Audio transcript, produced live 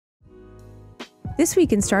This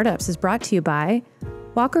Week in Startups is brought to you by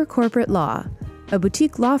Walker Corporate Law, a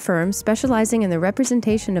boutique law firm specializing in the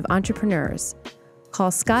representation of entrepreneurs.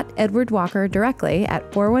 Call Scott Edward Walker directly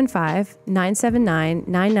at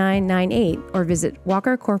 415-979-9998 or visit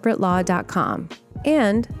walkercorporatelaw.com.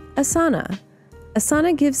 And Asana.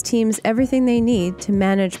 Asana gives teams everything they need to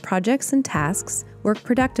manage projects and tasks, work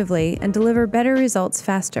productively, and deliver better results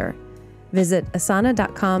faster. Visit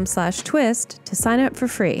asana.com/twist to sign up for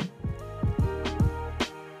free.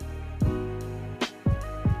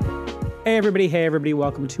 Hey everybody,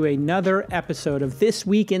 welcome to another episode of This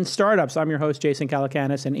Week in Startups. I'm your host, Jason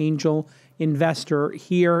Calacanis, an angel investor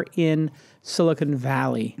here in Silicon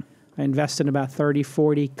Valley. I invest in about 30,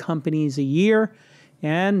 40 companies a year,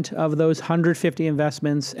 and of those 150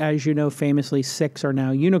 investments, as you know, famously, 6 are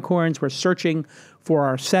now unicorns. We're searching for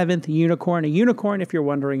our 7th unicorn. A unicorn, if you're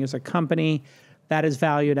wondering, is a company that is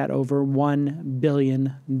valued at over $1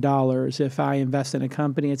 billion. If I invest in a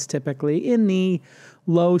company, it's typically in the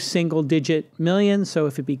low single-digit millions. So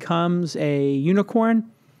if it becomes a unicorn,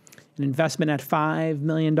 an investment at $5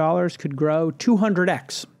 million could grow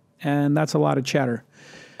 200x, and that's a lot of cheddar.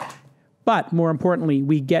 But more importantly,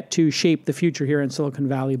 we get to shape the future here in Silicon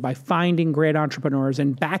Valley by finding great entrepreneurs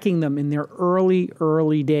and backing them in their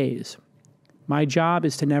early days. My job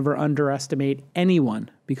is to never underestimate anyone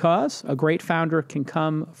because a great founder can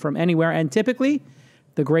come from anywhere, and typically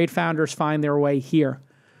the great founders find their way here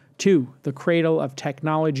to the cradle of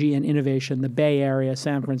technology and innovation, the Bay Area,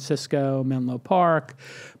 San Francisco, Menlo Park,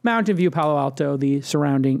 Mountain View, Palo Alto, the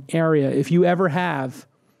surrounding area. If you ever have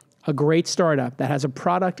a great startup that has a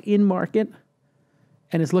product in market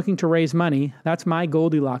and is looking to raise money, that's my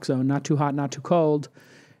Goldilocks zone, not too hot, not too cold.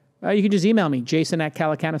 You can just email me,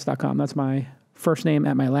 jason@calacanis.com. That's my first name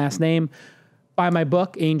at my last name. Buy my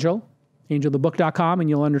book, angelthebook.com, and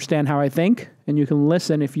you'll understand how I think. And you can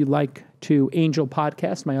listen if you'd like to Angel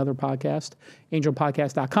Podcast, my other podcast,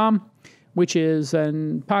 angelpodcast.com, which is a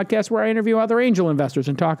podcast where I interview other angel investors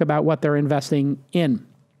and talk about what they're investing in.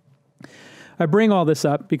 I bring all this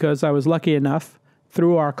up because I was lucky enough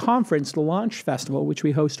through our conference, the Launch Festival, which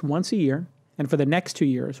we host once a year. And for the next 2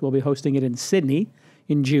 years, we'll be hosting it in Sydney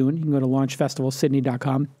in June. You can go to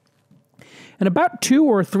launchfestivalsydney.com. And about 2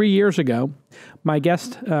 or 3 years ago, my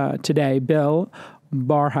guest today, Bill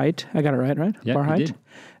Barhydt, I got it right? Yeah, Barhydt, you did.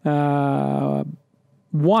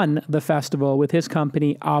 Won the festival with his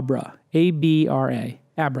company, Abra, A-B-R-A,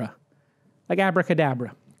 Abra, like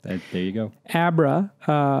abracadabra. There you go. Abra,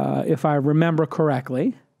 if I remember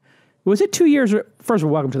correctly. Was it 2 years? First of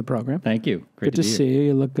all, welcome to the program. Thank you. Great Good to see you.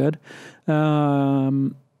 You look good.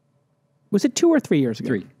 Was it 2 or 3 years ago?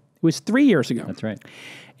 3. It was 3 years ago. That's right.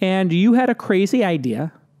 And you had a crazy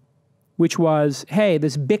idea, which was, hey,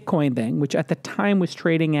 this Bitcoin thing, which at the time was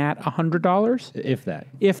trading at $100. If that.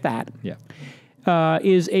 Yeah. Yeah.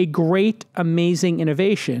 Is a great, amazing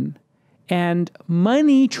innovation. And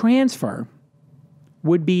money transfer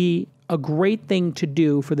would be a great thing to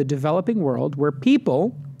do for the developing world where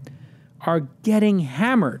people are getting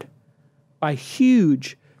hammered by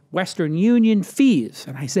huge Western Union fees.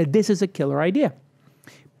 And I said, this is a killer idea.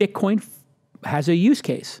 Bitcoin has a use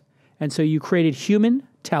case. And so you created human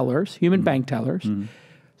tellers, human bank tellers. Mm-hmm.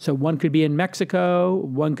 So one could be in Mexico,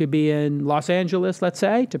 one could be in Los Angeles, let's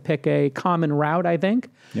say, to pick a common route, I think,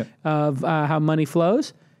 of how money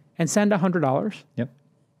flows, and send $100. Yep.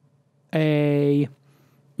 A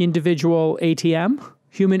individual ATM,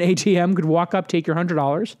 human ATM could walk up, take your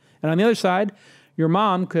 $100. And on the other side, your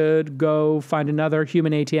mom could go find another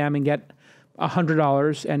human ATM and get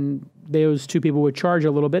 $100, and those two people would charge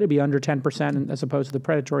a little bit. It'd be under 10% as opposed to the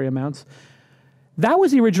predatory amounts. That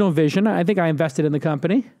was the original vision. I think I invested in the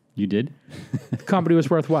company. You did? The company was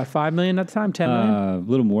worth what, $5 million at the time, $10 million? A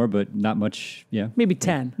little more, but not much. Yeah. Maybe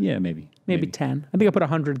 10. Yeah, maybe. Maybe 10. I think I put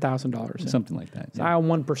 $100,000 in. Something like that. So I own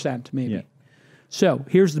 1% maybe. Yeah. So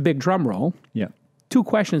here's the big drum roll. Yeah. 2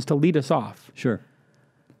 questions to lead us off. Sure.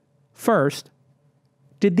 First,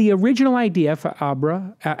 did the original idea for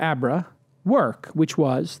Abra work, which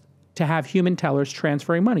was to have human tellers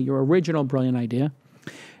transferring money, your original brilliant idea?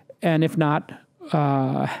 And if not,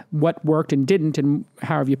 what worked and didn't, and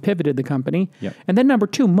how have you pivoted the company? Yep. And then number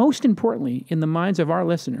 2, most importantly, in the minds of our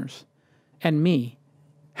listeners and me,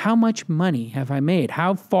 how much money have I made?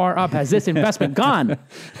 How far up has this investment gone?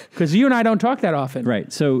 Because you and I don't talk that often.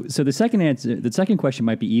 Right. So the second question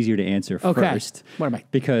might be easier to answer first. What am I?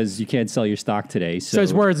 Because you can't sell your stock today. So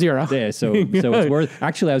it's worth 0. Yeah. So it's worth.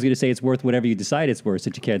 Actually, I was going to say it's worth whatever you decide it's worth,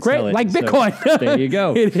 since you can't sell it. Like Bitcoin. So, there you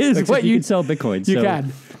go. It is Except what you can sell Bitcoin. You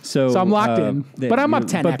can. So I'm locked in. But I'm up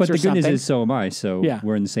 10x But or the good news something. is so am I. So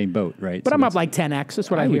we're in the same boat, right? But So I'm up like 10x.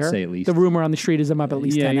 That's what I hear. would say at least. The rumor on the street is I'm up at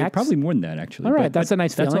least 10x. Yeah, probably more than that, actually. All right, But that's a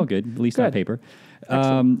nice That's feeling. all good, at least on paper.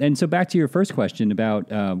 And so back to your first question about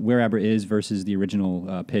where Abra is versus the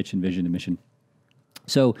original pitch and vision and mission.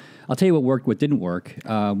 So I'll tell you what worked, what didn't work.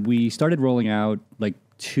 We started rolling out like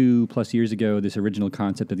 2+ years ago this original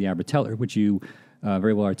concept of the Abra Teller, which you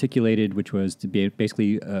very well articulated, which was to be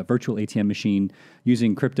basically a virtual ATM machine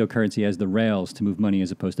using cryptocurrency as the rails to move money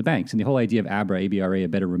as opposed to banks. And the whole idea of Abra, A-B-R-A, a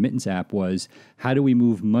better remittance app, was how do we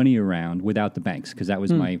move money around without the banks? Because that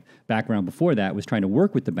was my background before that, was trying to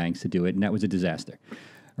work with the banks to do it, and that was a disaster.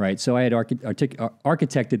 Right, so I had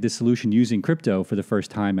architected this solution using crypto for the first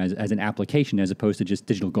time as an application as opposed to just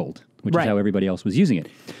digital gold, which is how everybody else was using it.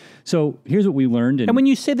 So here's what we learned. And when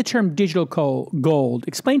you say the term digital gold,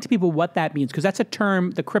 explain to people what that means, because that's a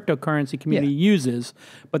term the cryptocurrency community uses,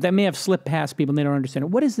 but that may have slipped past people and they don't understand it.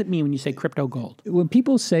 What does it mean when you say crypto gold? When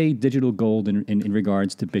people say digital gold in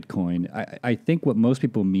regards to Bitcoin, I think what most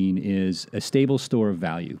people mean is a stable store of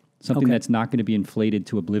value, something that's not going to be inflated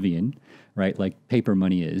to oblivion, right? Like paper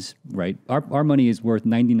money is, right? Our money is worth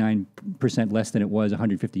 99% less than it was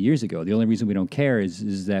 150 years ago. The only reason we don't care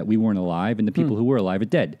is that we weren't alive and the people who were alive are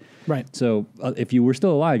dead. Right. So if you were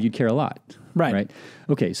still alive, you'd care a lot. Right.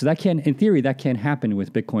 Okay, so in theory, that can happen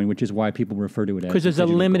with Bitcoin, which is why people refer to it as because there's a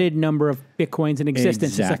limited number of Bitcoins in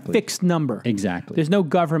existence. Exactly. It's a fixed number. Exactly. There's no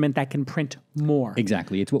government that can print more.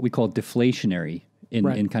 Exactly. It's what we call deflationary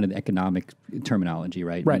in kind of the economic terminology,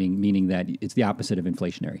 right? Meaning that it's the opposite of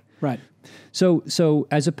inflationary. Right. So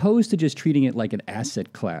as opposed to just treating it like an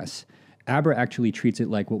asset class, Abra actually treats it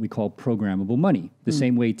like what we call programmable money. The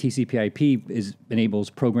same way TCP/IP enables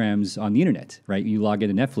programs on the internet, right? You log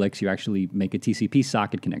into Netflix, you actually make a TCP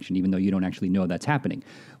socket connection, even though you don't actually know that's happening.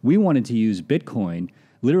 We wanted to use Bitcoin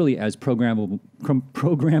literally as programmable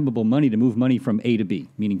money to move money from A to B,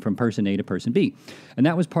 meaning from person A to person B. And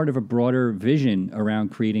that was part of a broader vision around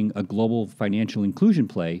creating a global financial inclusion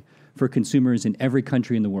play for consumers in every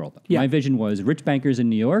country in the world. My vision was rich bankers in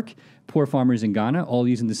New York, poor farmers in Ghana, all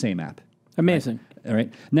using the same app. Amazing. Right? All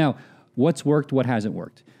right. Now, what's worked, what hasn't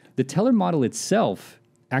worked? The teller model itself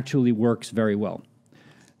actually works very well.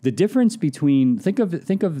 The difference between, think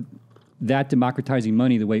of that democratizing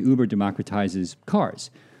money the way Uber democratizes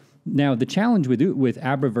cars. Now, the challenge with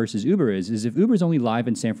Abra versus Uber is if Uber's only live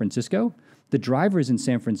in San Francisco, the drivers in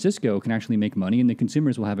San Francisco can actually make money and the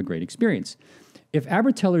consumers will have a great experience. If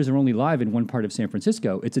Abra tellers are only live in one part of San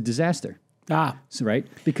Francisco, it's a disaster. So, right?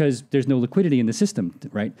 Because there's no liquidity in the system,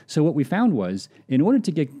 right? So what we found was, in order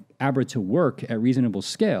to get Abra to work at reasonable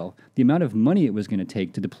scale, the amount of money it was going to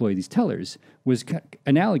take to deploy these tellers was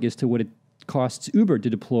analogous to what it costs Uber to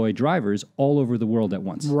deploy drivers all over the world at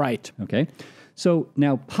once. Right. Okay? So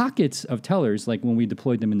now pockets of tellers, like when we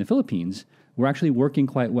deployed them in the Philippines, were actually working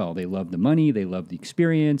quite well. They loved the money, they loved the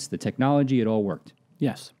experience, the technology, it all worked.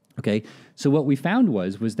 Yes. Okay? So what we found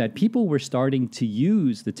was that people were starting to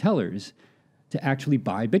use the tellers to actually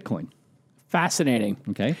buy Bitcoin. Fascinating.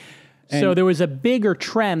 Okay? So there was a bigger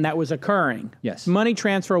trend that was occurring. Yes. Money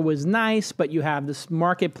transfer was nice, but you have this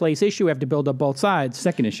marketplace issue. You have to build up both sides.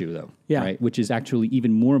 Second issue, though, right, which is actually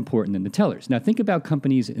even more important than the tellers. Now, think about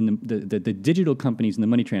companies in the digital companies in the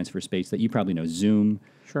money transfer space that you probably know, Zoom,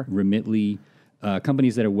 Remitly,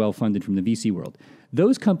 companies that are well-funded from the VC world.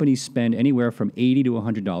 Those companies spend anywhere from $80 to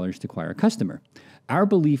 $100 to acquire a customer. Our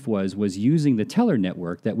belief was using the teller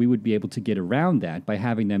network that we would be able to get around that by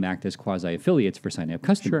having them act as quasi-affiliates for signing up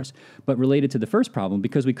customers. But related to the first problem,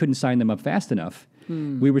 because we couldn't sign them up fast enough,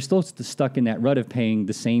 we were still stuck in that rut of paying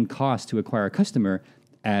the same cost to acquire a customer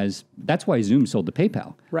as, that's why Zoom sold to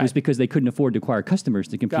PayPal. It was because they couldn't afford to acquire customers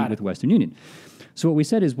to compete with Western Union. So what we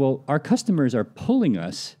said is, well, our customers are pulling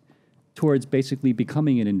us towards basically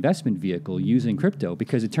becoming an investment vehicle using crypto,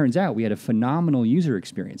 because it turns out we had a phenomenal user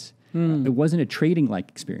experience. It wasn't a trading-like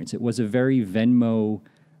experience. It was a very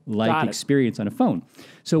Venmo-like experience on a phone.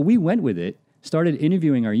 So we went with it, started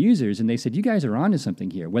interviewing our users, and they said, you guys are onto something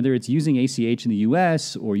here. Whether it's using ACH in the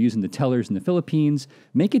US or using the tellers in the Philippines,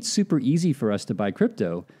 make it super easy for us to buy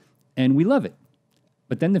crypto, and we love it.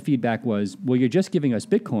 But then the feedback was, well, you're just giving us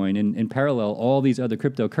Bitcoin, and in parallel, all these other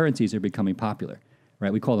cryptocurrencies are becoming popular.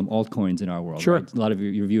 Right, we call them altcoins in our world. Right? A lot of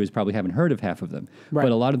your viewers probably haven't heard of half of them, but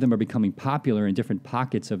a lot of them are becoming popular in different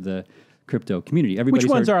pockets of the crypto community. Which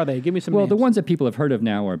ones are they? Give me some names. The ones that people have heard of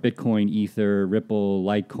now are Bitcoin, Ether, Ripple,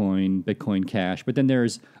 Litecoin, Bitcoin Cash. But then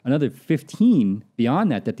there's another 15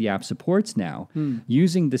 beyond that the app supports now,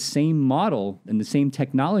 using the same model and the same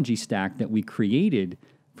technology stack that we created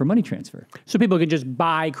for money transfer. So people can just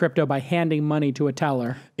buy crypto by handing money to a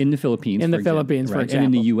teller. In the Philippines, for example. And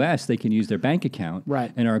in the U.S., they can use their bank account.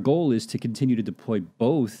 Right. And our goal is to continue to deploy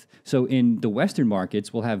both. So in the Western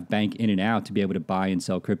markets, we'll have bank in and out to be able to buy and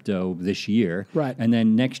sell crypto this year. Right. And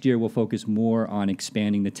then next year, we'll focus more on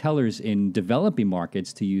expanding the tellers in developing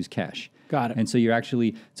markets to use cash. Got it. And so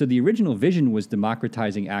so the original vision was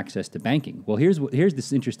democratizing access to banking. Well, here's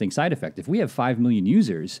this interesting side effect. If we have 5 million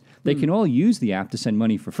users, they can all use the app to send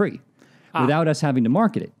money for free without us having to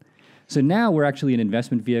market it. So now we're actually an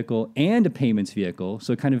investment vehicle and a payments vehicle,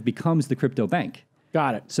 so it kind of becomes the crypto bank.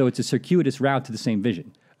 Got it. So it's a circuitous route to the same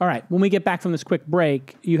vision. All right. When we get back from this quick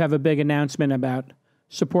break, you have a big announcement about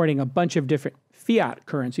supporting a bunch of different fiat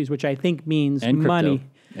currencies, which I think means money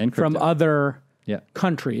from other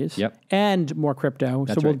countries and more crypto.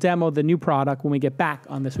 That's we'll demo the new product when we get back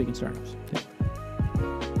on This Week in Startups. Okay.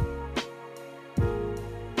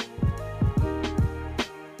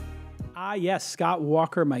 Yes, Scott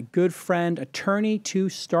Walker, my good friend, attorney to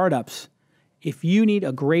startups. If you need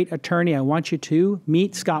a great attorney, I want you to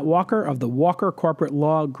meet Scott Walker of the Walker Corporate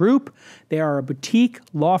Law Group. They are a boutique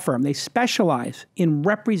law firm. They specialize in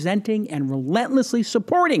representing and relentlessly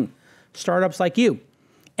supporting startups like you.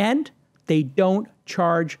 And they don't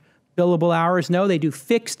charge billable hours. No, they do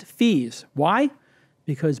fixed fees. Why?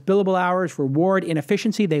 Because billable hours reward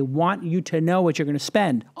inefficiency. They want you to know what you're going to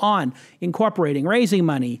spend on incorporating, raising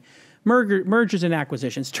money, mergers and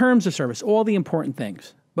acquisitions, terms of service, all the important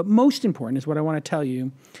things. But most important is what I want to tell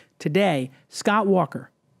you today. Scott Walker,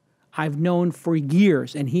 I've known for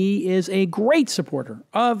years, and he is a great supporter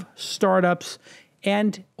of startups.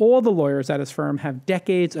 And all the lawyers at his firm have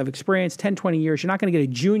decades of experience, 10, 20 years. You're not going to get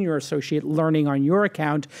a junior associate learning on your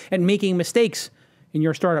account and making mistakes in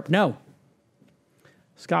your startup. No.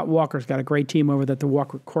 Scott Walker's got a great team over at the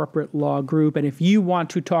Walker Corporate Law Group. And if you want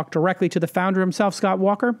to talk directly to the founder himself, Scott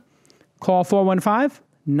Walker, call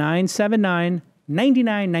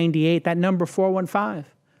 415-979-9998. That number, 415.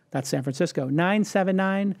 That's San Francisco.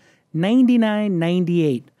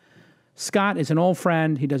 979-9998. Scott is an old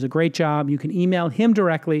friend. He does a great job. You can email him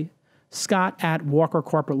directly,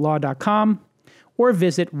 scott@walkercorporatelaw.com, or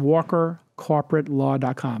visit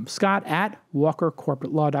walkercorporatelaw.com.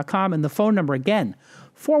 Scott@walkercorporatelaw.com. And the phone number again,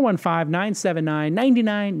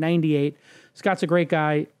 415-979-9998. Scott's a great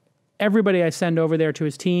guy. Everybody I send over there to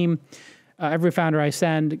his team, every founder I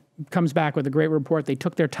send comes back with a great report. They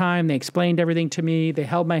took their time. They explained everything to me. They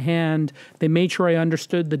held my hand. They made sure I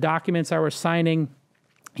understood the documents I was signing.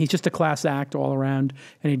 He's just a class act all around,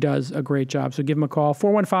 and he does a great job. So give him a call,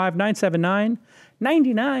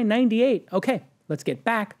 415-979-9998. Okay, let's get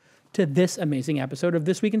back to this amazing episode of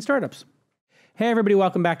This Week in Startups. Hey, everybody.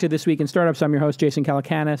 Welcome back to This Week in Startups. I'm your host, Jason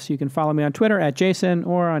Calacanis. You can follow me on Twitter @Jason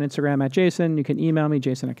or on Instagram @Jason. You can email me,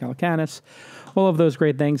 Jason@Calacanis. All of those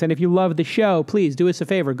great things. And if you love the show, please do us a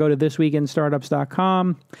favor. Go to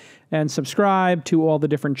thisweekinstartups.com and subscribe to all the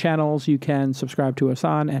different channels you can subscribe to us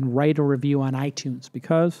on, and write a review on iTunes,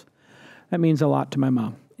 because that means a lot to my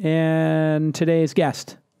mom. And today's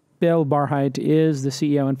guest, Bill Barhydt, is the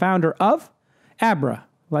CEO and founder of Abra,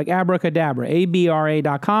 like abracadabra,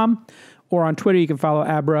 abra.com. Or on Twitter, you can follow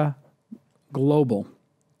Abra Global.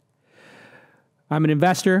 I'm an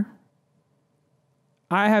investor.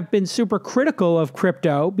 I have been super critical of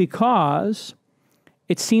crypto because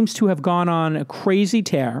it seems to have gone on a crazy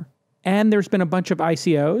tear. And there's been a bunch of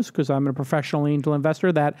ICOs, because I'm a professional angel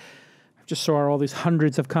investor, that I just saw all these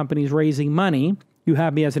hundreds of companies raising money. You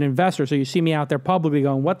have me as an investor, so you see me out there publicly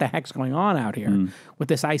going, what the heck's going on out here with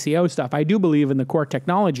this ICO stuff? I do believe in the core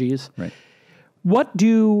technologies. Right. What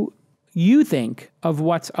do you think of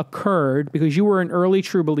what's occurred? Because you were an early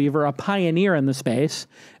true believer, a pioneer in the space,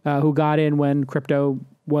 who got in when crypto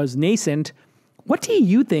was nascent. What do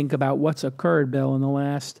you think about what's occurred, Bill, in the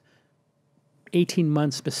last 18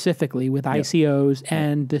 months specifically with ICOs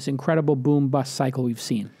and this incredible boom-bust cycle we've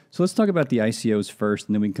seen? So let's talk about the ICOs first,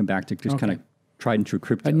 and then we can come back to just kind of tried and true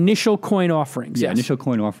crypto. Initial coin offerings. Yeah, yes. Initial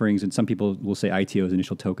coin offerings, and some people will say ITOs,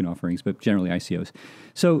 initial token offerings, but generally ICOs.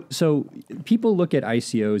 So people look at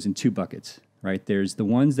ICOs in two buckets, right? There's the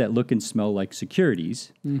ones that look and smell like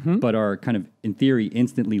securities, but are kind of, in theory,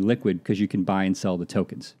 instantly liquid because you can buy and sell the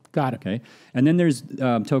tokens. Got it. Okay. And then there's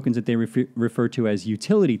tokens that they refer to as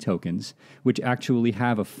utility tokens, which actually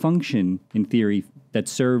have a function, in theory, that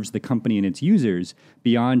serves the company and its users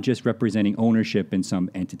beyond just representing ownership in some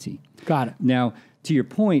entity. Got it. Now, to your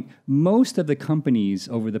point, most of the companies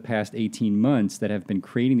over the past 18 months that have been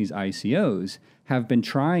creating these ICOs have been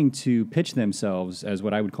trying to pitch themselves as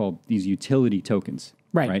what I would call these utility tokens.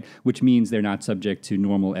 Right. Which means they're not subject to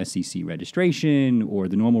normal SEC registration or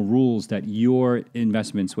the normal rules that your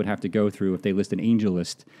investments would have to go through if they list an angel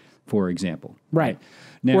list, for example. Right.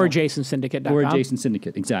 Now, or adjacentsyndicate.com. Or adjacent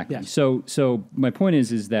syndicate, exactly. Yes. So my point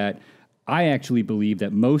is that I actually believe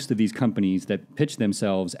that most of these companies that pitch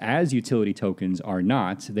themselves as utility tokens are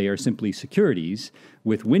not. They are simply securities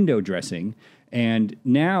with window dressing. And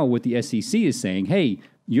now what the SEC is saying, hey,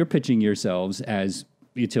 you're pitching yourselves as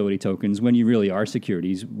utility tokens when you really are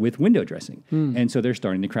securities with window dressing. And so they're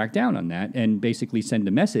starting to crack down on that and basically send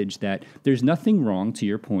a message that there's nothing wrong, to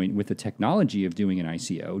your point, with the technology of doing an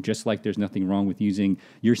ICO, just like there's nothing wrong with using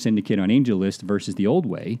your syndicate on Angel List versus the old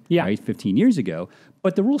way, right, 15 years ago,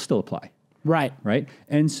 but the rules still apply. Right. Right.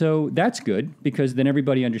 And so that's good because then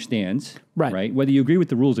everybody understands, right? Whether you agree with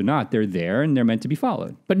the rules or not, they're there and they're meant to be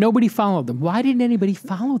followed. But nobody followed them. Why didn't anybody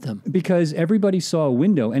follow them? Because everybody saw a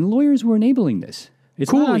window and lawyers were enabling this.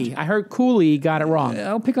 Cooley. I heard Cooley got it wrong.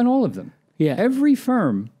 I'll pick on all of them. Yeah. Every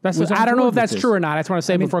firm. I don't know if that's true or not. I just want to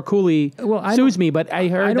say before Cooley sues me, but I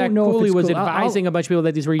heard that Cooley was advising a bunch of people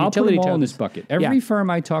that these were utility tokens. I'll put them all in this bucket. Every firm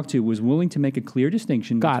I talked to was willing to make a clear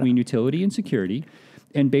distinction between utility and security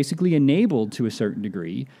and basically enabled to a certain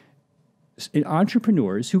degree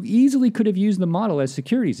entrepreneurs who easily could have used the model as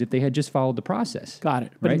securities if they had just followed the process. Got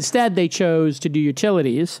it. But instead they chose to do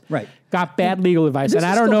utilities. Right. Got bad legal advice. And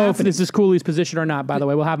I don't know if this is Cooley's position or not, by the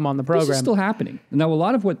way. We'll have him on the program. This is still happening. Now, a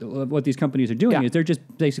lot of what these companies are doing is they're just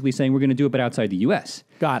basically saying we're going to do it, but outside the U.S.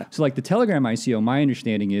 Got it. So like the Telegram ICO, my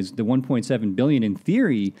understanding is the $1.7 billion in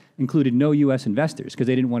theory included no U.S. investors because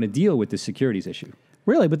they didn't want to deal with the securities issue.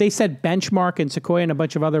 Really? But they said Benchmark and Sequoia and a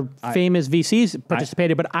bunch of other famous VCs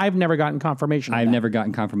participated, but I've never gotten confirmation of that. I've never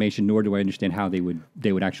gotten confirmation, nor do I understand how they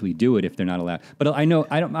would actually do it if they're not allowed. But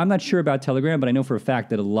I'm not sure about Telegram, but I know for a fact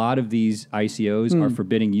that a lot of these ICOs are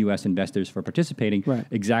forbidding U.S. investors from participating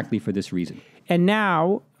exactly for this reason. And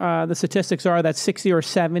now the statistics are that 60 or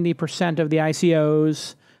 70% of the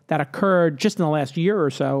ICOs that occurred just in the last year or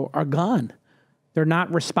so are gone. They're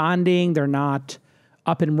not responding. They're not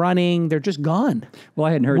up and running. They're just gone. Well,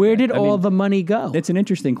 I hadn't heard Where did all the money go? It's an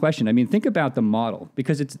interesting question. I mean, think about the model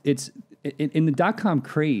because it's in the dot-com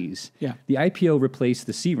craze, the IPO replaced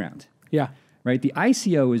the C round. Yeah. Right? The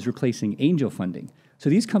ICO is replacing angel funding. So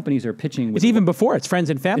these companies are pitching with... It's even before. It's friends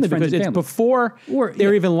and family because it's before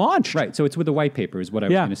they're even launched. Right. So it's with the white paper is what I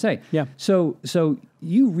was going to say. Yeah. So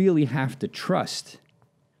you really have to trust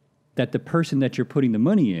that the person that you're putting the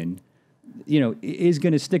money in is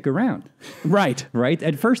going to stick around. Right. Right?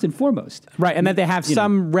 And first and foremost. Right. And that they have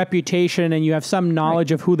some reputation and you have some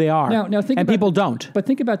knowledge of who they are. Now think and about, people don't. But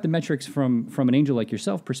think about the metrics from an angel like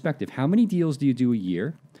yourself perspective. How many deals do you do a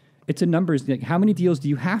year? It's a numbers. Like how many deals do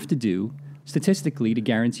you have to do statistically to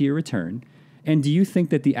guarantee a return? And do you think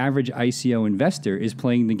that the average ICO investor is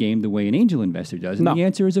playing the game the way an angel investor does? And the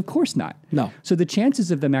answer is, of course not. No. So the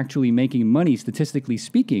chances of them actually making money, statistically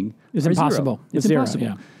speaking, is impossible. It's impossible.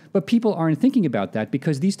 Yeah. But people aren't thinking about that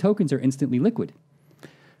because these tokens are instantly liquid.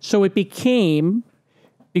 So it became,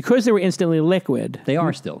 because they were instantly liquid. They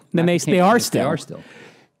are still. Then they are still. They are still.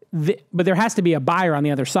 But there has to be a buyer on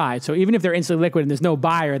the other side. So even if they're instantly liquid and there's no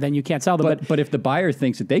buyer, then you can't sell them. But if the buyer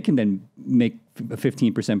thinks that they can then make a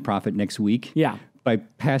 15% profit next week by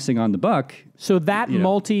passing on the buck. So that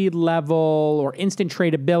multi-level or instant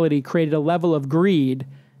tradability created a level of greed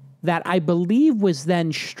that I believe was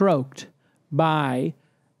then stroked by,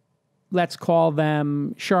 let's call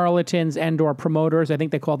them charlatans and or promoters. I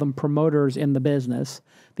think they call them promoters in the business,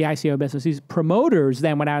 the ICO business. These promoters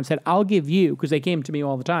then went out and said, I'll give you, because they came to me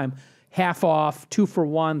all the time, half off, 2 for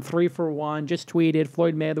 1, 3 for 1, just tweeted,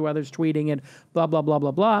 Floyd Mayweather's tweeting it, blah, blah, blah,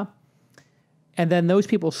 blah, blah. And then those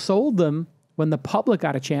people sold them when the public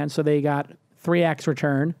got a chance, so they got 3x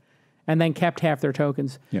return and then kept half their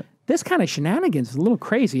tokens. Yeah. This kind of shenanigans is a little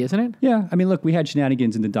crazy, isn't it? Yeah. I mean, look, we had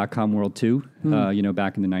shenanigans in the dot-com world too,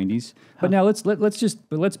 back in the 90s. But now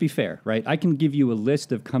let's be fair, right? I can give you a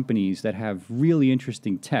list of companies that have really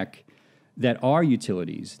interesting tech that are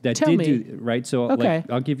utilities that right? So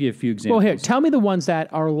I'll give you a few examples. Well, here, tell me the ones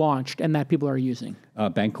that are launched and that people are using.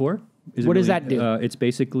 Bancor. What does that do?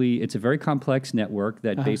 It's a very complex network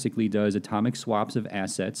that basically does atomic swaps of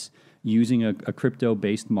assets using a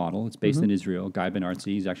crypto-based model. It's based in Israel. Guy Ben-Artzi,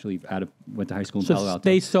 he's actually went to high school in Palo Alto.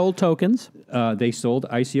 They sold tokens? They sold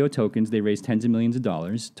ICO tokens. They raised tens of millions of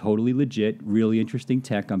dollars. Totally legit, really interesting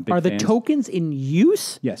tech. I'm big fans. Are the tokens in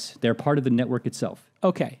use? Yes. They're part of the network itself.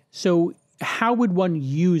 Okay. So how would one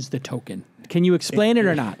use the token? Can you explain it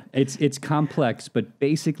or not? It's complex, but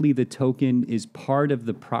basically the token is part of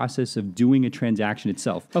the process of doing a transaction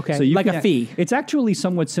itself. Okay, so like a fee. It's actually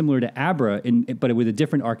somewhat similar to Abra, but with a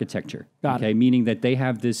different architecture. Got it. Meaning that they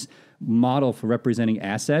have this model for representing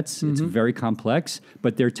assets. It's very complex,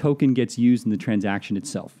 but their token gets used in the transaction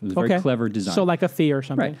itself. It was a very clever design. So like a fee or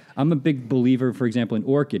something. Right. I'm a big believer, for example, in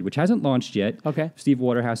Orchid, which hasn't launched yet. Okay. Steve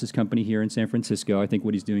Waterhouse's company here in San Francisco. I think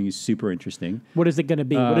what he's doing is super interesting. What is it going to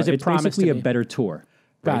be? What does it promise to be? It's basically a better Tor.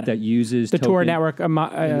 Right, that uses the Tor network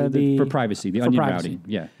for privacy, the onion routing.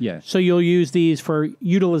 Yeah. So you'll use these for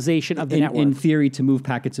utilization of the network. In theory, to move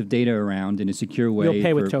packets of data around in a secure way. You'll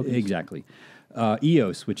pay with tokens. Exactly.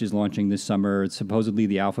 EOS, which is launching this summer. Supposedly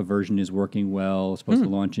the alpha version is working well. It's supposed to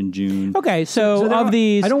launch in June. Okay, so of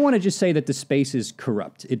these... I don't want to just say that the space is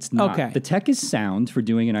corrupt. It's not. Okay. The tech is sound for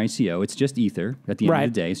doing an ICO. It's just Ether at the end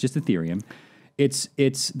of the day. It's just Ethereum. It's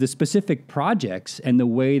the specific projects and the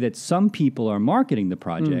way that some people are marketing the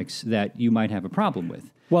projects that you might have a problem with.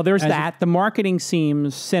 Well, there's that. The marketing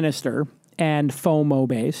seems sinister and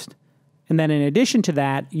FOMO-based. And then in addition to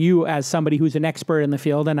that, you as somebody who's an expert in the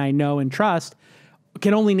field and I know and trust,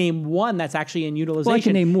 can only name one that's actually in utilization. Well, I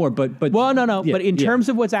can name more, but well, no. Yeah, but in terms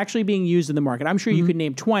of what's actually being used in the market, I'm sure you could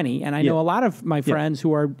name 20, and I know a lot of my friends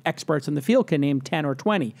who are experts in the field can name 10 or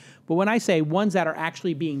 20. But when I say ones that are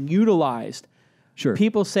actually being utilized,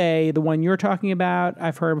 people say the one you're talking about,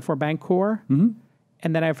 I've heard before, Bancor,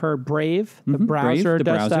 and then I've heard Brave, the browser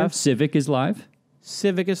does stuff. Civic is live.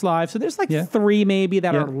 Civic is live. So there's like three maybe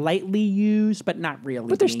that are lightly used, but not really.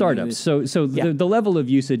 But they're startups. So the level of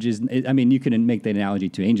usage is, I mean, you can make the analogy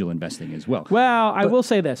to angel investing as well. Well, I will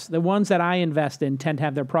say this. The ones that I invest in tend to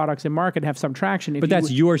have their products in market, have some traction. But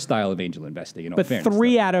that's your style of angel investing, in all fairness. But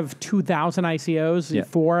 3 out of 2,000 ICOs,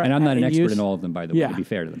 4 and I'm not an expert use. in all of them, by the way, to be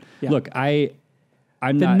fair to them. Look, the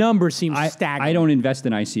number seems staggering. I don't invest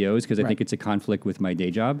in ICOs because I think it's a conflict with my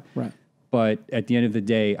day job. Right. But at the end of the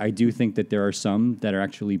day, I do think that there are some that are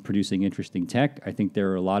actually producing interesting tech. I think there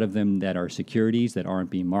are a lot of them that are securities that aren't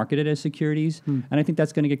being marketed as securities. And I think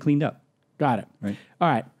that's going to get cleaned up. Got it. Right. All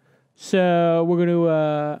right. So we're going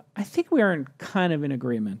to, I think we are kind of in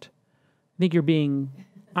agreement. I think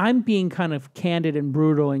I'm being kind of candid and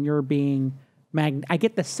brutal, and you're being, I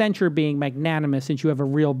get the sense you're being magnanimous since you have a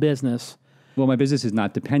real business. Well, my business is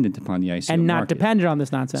not dependent upon the ICO and not market. dependent on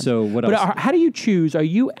this nonsense. So what else? But how do you choose? Are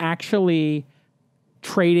you actually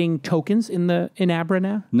trading tokens in Abra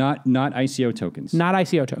now? Not ICO tokens. Not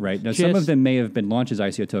ICO tokens. Right. Now, some of them may have been launched as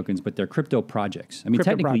ICO tokens, but they're crypto projects. I mean,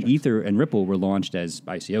 technically, Ether and Ripple were launched as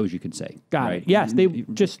ICOs, you could say. Got it. Yes, they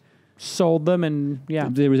just sold them, and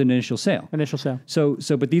there was an initial sale. So,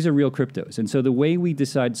 but these are real cryptos, and so the way we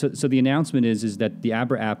decide. So the announcement is that the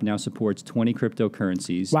Abra app now supports 20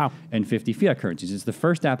 cryptocurrencies. Wow. And 50 fiat currencies. It's the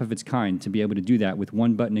first app of its kind to be able to do that with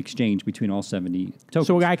one button exchange between all 70 tokens.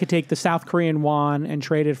 So a guy could take the South Korean won and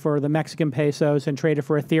trade it for the Mexican pesos, and trade it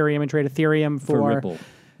for Ethereum, and trade Ethereum for Ripple,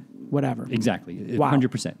 whatever. Exactly. Wow.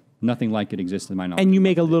 100%. Nothing like it exists in my knowledge. And you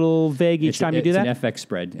make a little vig each time you do that. It's an FX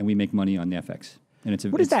spread, and we make money on the FX. And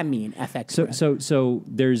what does that mean, FX? So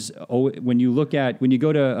there's when you go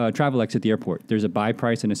to Travelex at the airport, there's a buy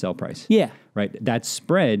price and a sell price. Yeah. Right. That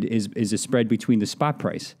spread is a spread between the spot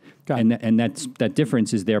price, and that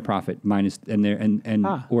difference is their profit minus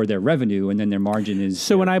or their revenue, and then their margin is.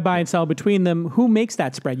 So when I buy and sell between them, who makes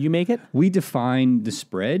that spread? You make it? We define the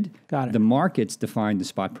spread. Got it. The markets define the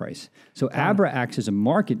spot price. So Abra acts as a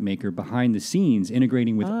market maker behind the scenes,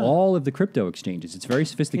 integrating with all of the crypto exchanges. It's very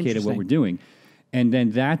sophisticated what we're doing. And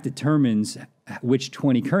then that determines which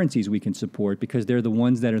 20 currencies we can support because they're the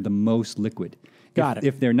ones that are the most liquid. Got it.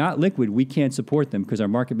 If they're not liquid, we can't support them because our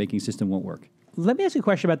market-making system won't work. Let me ask you a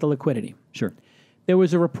question about the liquidity. Sure. There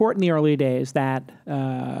was a report in the early days that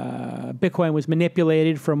Bitcoin was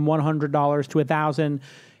manipulated from $100 to $1,000,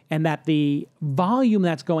 and that the volume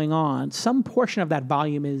that's going on, some portion of that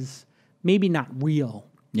volume is maybe not real.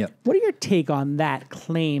 Yeah. What are your take on that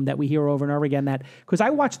claim that we hear over and over again? That because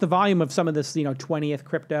I watch the volume of some of this, 20th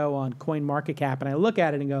crypto on CoinMarketCap, and I look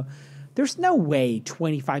at it and go, "There's no way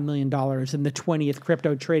 $25 million in the 20th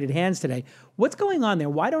crypto traded hands today." What's going on there?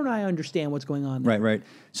 Why don't I understand what's going on there? Right.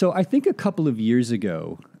 So I think a couple of years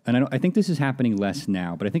ago, and I think this is happening less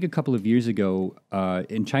now, but I think a couple of years ago,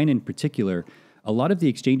 in China in particular, a lot of the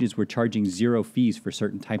exchanges were charging zero fees for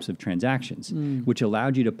certain types of transactions, which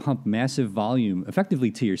allowed you to pump massive volume effectively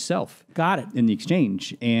to yourself. Got it. In the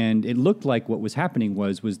exchange. And it looked like what was happening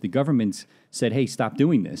was the governments said, hey, stop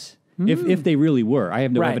doing this. If they really were. I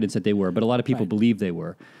have no evidence that they were, but a lot of people believe they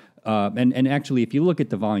were. And actually, if you look at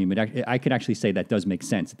the volume, I could actually say that does make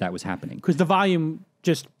sense that was happening. Because the volume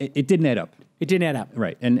It didn't add up. It didn't add up.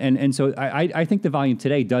 Right. And so I think the volume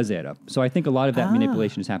today does add up. So I think a lot of that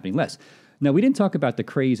manipulation is happening less. Now, we didn't talk about the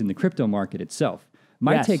craze in the crypto market itself.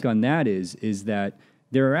 My take on that is that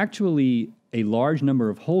there are actually a large number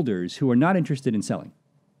of holders who are not interested in selling.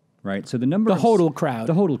 Right. So the HODL crowd.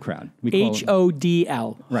 The HODL crowd.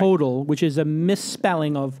 HODL. Right. HODL, which is a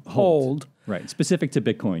misspelling of hold. Right. Specific to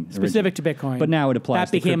Bitcoin. Specific to Bitcoin. But now it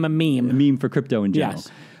applies That became a meme. A meme for crypto in general.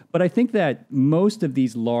 Yes. But I think that most of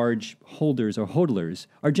these large holders or hodlers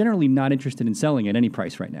are generally not interested in selling at any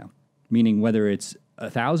price right now. Meaning whether it's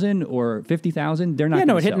 1,000 or 50,000, they're not. Yeah,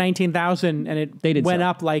 no, it hit 19,000 and it went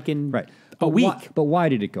up like in a week. But why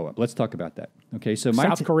did it go up? Let's talk about that. Okay, so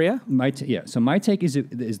South Korea? So my take is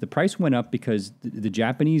the price went up because the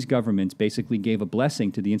Japanese government basically gave a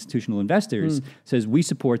blessing to the institutional investors, says we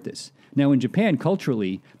support this. Now in Japan,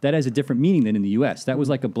 culturally, that has a different meaning than in the US. That was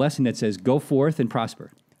like a blessing that says go forth and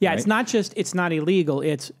prosper. Yeah, right? it's not just, it's not illegal,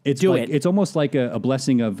 it's do it. It's almost like a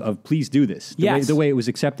blessing of please do this. The way it was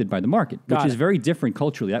accepted by the market, which is very different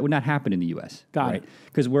culturally. That would not happen in the U.S. Got it.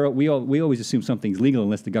 Because we always assume something's legal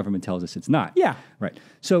unless the government tells us it's not. Yeah. Right.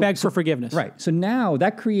 So beg for forgiveness. Right. So now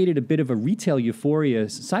that created a bit of a retail euphoria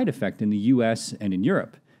side effect in the U.S. and in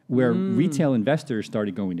Europe, where retail investors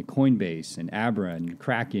started going to Coinbase and Abra and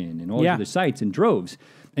Kraken and all these other sites in droves,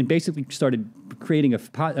 and basically started creating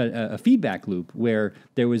a feedback loop where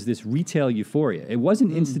there was this retail euphoria. It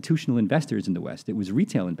wasn't institutional investors in the West; it was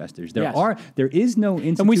retail investors. There is no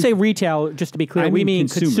And we say retail, just to be clear, we mean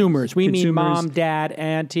consumers. We mean mom, dad,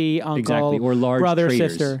 auntie, uncle, or large brother,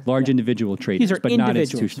 traders, sister, large individual traders, These are but not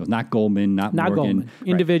institutional, not Goldman, not Morgan. Goldman.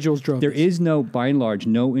 Individuals drove. There is no, by and large,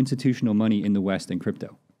 no institutional money in the West in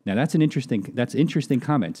crypto. Now that's interesting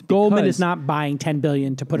comments. Goldman is not buying $10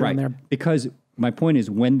 billion to put it on there. Because my point is,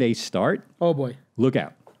 when they start, oh boy, look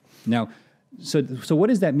out. Now, so what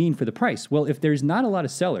does that mean for the price? Well, if there's not a lot of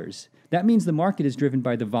sellers, that means the market is driven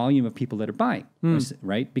by the volume of people that are buying,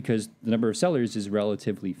 right? Because the number of sellers is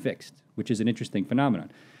relatively fixed, which is an interesting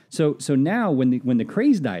phenomenon. So now when the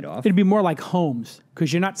craze died off, it'd be more like homes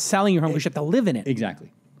because you're not selling your home because you have to live in it. Exactly.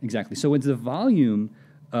 So when the volume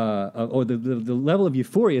or the level of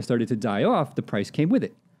euphoria started to die off, the price came with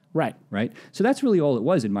it. Right. So that's really all it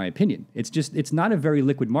was, in my opinion. It's not a very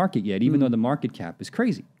liquid market yet, even though the market cap is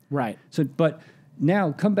crazy. Right. So, but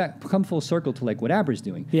now come full circle to like what Abra's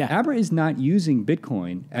doing. Yeah. Abra is not using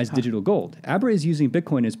Bitcoin as digital gold. Abra is using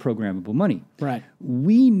Bitcoin as programmable money. Right.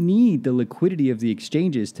 We need the liquidity of the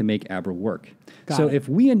exchanges to make Abra work. So if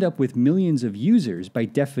we end up with millions of users, by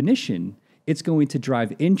definition, it's going to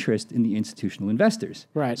drive interest in the institutional investors.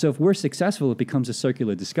 Right. So if we're successful, it becomes a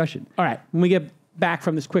circular discussion. All right. When we get back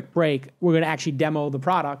from this quick break, we're going to actually demo the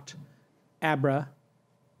product, Abra,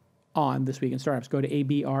 on This Week in Startups. Go to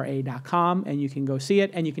abra.com and you can go see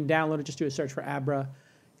it, and you can download it. Just do a search for Abra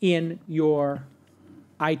in your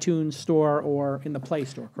iTunes store or in the Play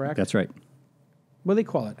Store, correct? That's right. What do they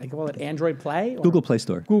call it? I call it Android Play? Or Google Play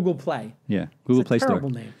Store. Google Play. Yeah, Google Play Store.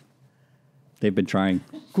 Terrible name. They've been trying.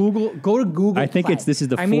 Go to Google I think Play. this is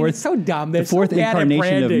the fourth. I mean, it's so dumb. The fourth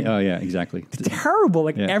incarnation of. Oh yeah, exactly. It's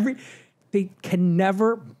terrible. They can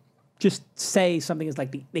never just say something is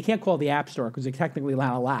like they can't call it the App Store because they're technically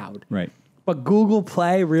not allowed. Right. But Google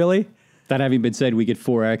Play, really? That having been said, we get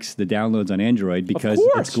 4x the downloads on Android because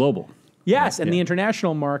it's global. Yes, and the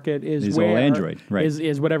international market is where all Android, right?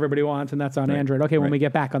 Is what everybody wants, and that's on Android. Okay, when we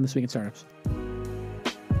get back on This Week in Startups.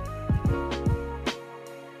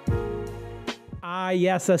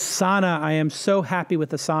 Yes, Asana. I am so happy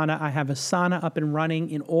with Asana. I have Asana up and running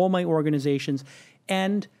in all my organizations,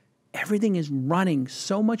 and everything is running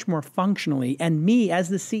so much more functionally. And me, as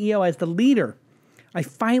the CEO, as the leader, I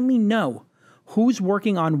finally know who's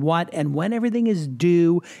working on what and when everything is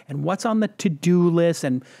due and what's on the to-do list.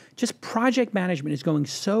 And just project management is going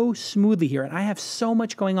so smoothly here. And I have so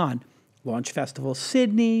much going on. Launch Festival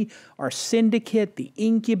Sydney, our syndicate, the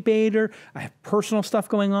incubator. I have personal stuff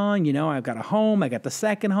going on. You know, I've got a home. I got the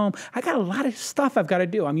second home. I got a lot of stuff I've got to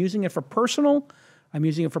do. I'm using it for personal. I'm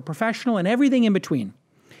using it for professional and everything in between.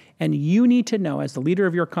 And you need to know, as the leader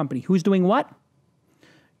of your company, who's doing what.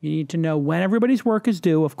 You need to know when everybody's work is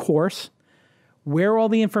due, of course, where all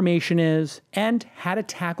the information is, and how to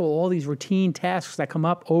tackle all these routine tasks that come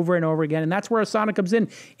up over and over again. And that's where Asana comes in.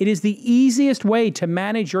 It is the easiest way to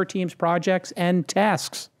manage your team's projects and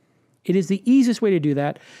tasks. It is the easiest way to do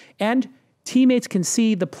that. And teammates can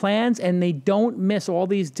see the plans and they don't miss all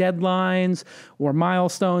these deadlines or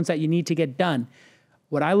milestones that you need to get done.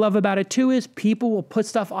 What I love about it too is people will put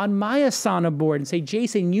stuff on my Asana board and say,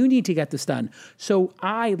 Jason, you need to get this done. So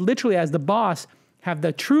I literally, as the boss, have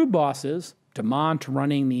the true bosses, Damont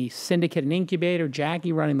running the syndicate and incubator,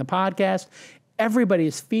 Jackie running the podcast. everybody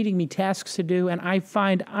is feeding me tasks to do, and I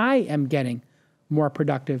find I am getting more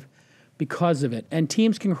productive because of it. And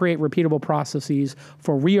teams can create repeatable processes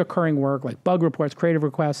for reoccurring work like bug reports, creative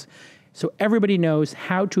requests, so everybody knows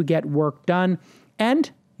how to get work done.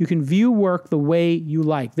 And you can view work the way you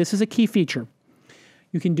like. This is a key feature.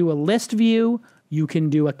 You can do a list view, you can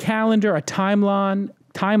do a calendar, a timeline,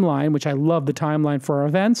 which I love the timeline for our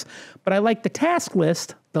events, but I like the task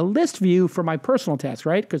list, the list view for my personal tasks,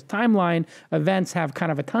 right? Because timeline events have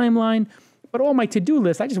kind of a timeline, but all my to-do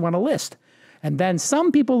lists, I just want a list. And then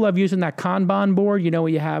some people love using that Kanban board, where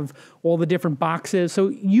you have all the different boxes. So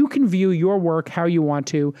you can view your work how you want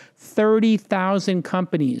to. 30,000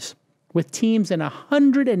 companies with teams in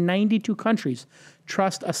 192 countries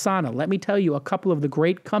trust Asana. Let me tell you a couple of the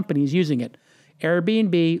great companies using it.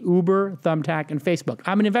 Airbnb, Uber, Thumbtack, and Facebook.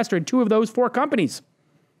 I'm an investor in 2 of those 4 companies.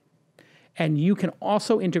 And you can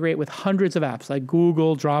also integrate with hundreds of apps like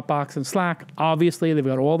Google, Dropbox, and Slack. Obviously, they've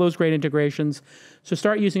got all those great integrations. So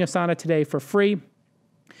start using Asana today for free.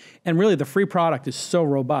 And really, the free product is so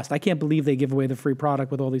robust. I can't believe they give away the free product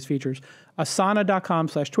with all these features.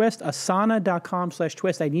 Asana.com/twist.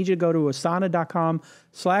 Asana.com/twist. I need you to go to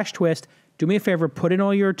Asana.com/twist. Do me a favor, put in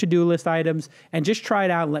all your to-do list items and just try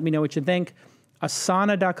it out and let me know what you think.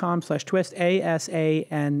 Asana.com/twist.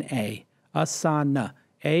 ASANA. Asana.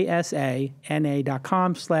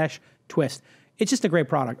 ASANA.com/twist. It's just a great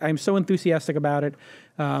product. I'm so enthusiastic about it.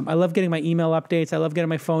 I love getting my email updates. I love getting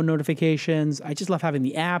my phone notifications. I just love having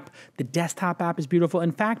the app. The desktop app is beautiful.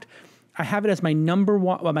 In fact, I have it as my number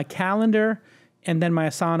one, my calendar, and then my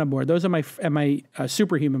Asana board. Those are my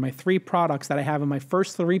Superhuman, my 3 products that I have in my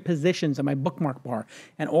first 3 positions on my bookmark bar.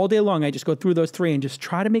 And all day long, I just go through those 3 and just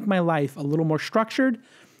try to make my life a little more structured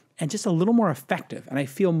and just a little more effective. And I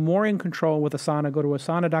feel more in control with Asana. Go to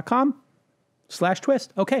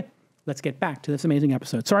asana.com/twist. Okay, let's get back to this amazing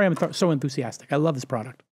episode. Sorry I'm so enthusiastic. I love this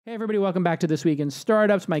product. Hey, everybody. Welcome back to This Week in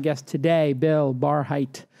Startups. My guest today, Bill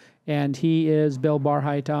Barhydt. And he is Bill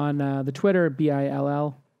Barhydt on the Twitter,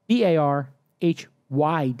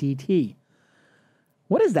 BILLBARHYDT.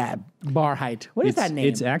 What is that, Barhydt? What is that name?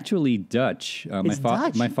 It's actually Dutch.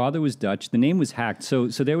 Dutch? My father was Dutch. The name was hacked. So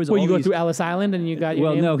there was. Well, you go through Ellis Island and you got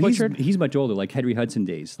your name butchered? He's much older, like Henry Hudson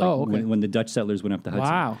days. Like when the Dutch settlers went up the Hudson.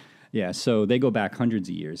 Wow. Yeah, so they go back hundreds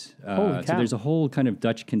of years. Holy cow. So there's a whole kind of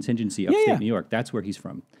Dutch contingency upstate New York. That's where he's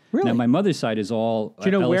from. Really? Now, my mother's side is all... Do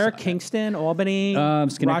you know where? Kingston, Albany,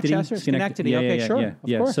 Schenectady? Rochester? Schenectady. Okay, sure.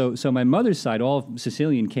 Yeah. Of course. So my mother's side, all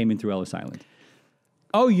Sicilian, came in through Ellis Island.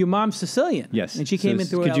 Oh, your mom's Sicilian. Yes. And she came in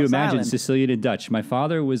through Could you Ellis imagine Island. Sicilian and Dutch? My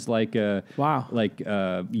father was like a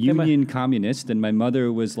Union communist, and my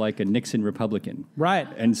mother was like a Nixon Republican. Right.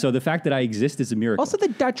 And so the fact that I exist is a miracle. Also, the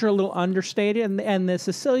Dutch are a little understated, and the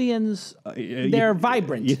Sicilians, they're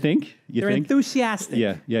vibrant. You think? They're enthusiastic.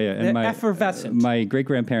 Yeah. And they're effervescent. My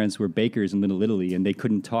great-grandparents were bakers in Little Italy, and they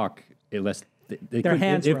couldn't talk unless their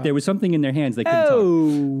hands if there was something in their hands, they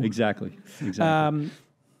couldn't talk. Exactly.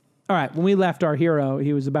 All right, when we left our hero,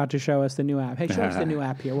 he was about to show us the new app. Hey, show us the new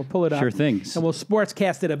app here. We'll pull it up. Sure thing. And we'll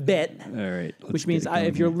sportscast it a bit. All right. Which means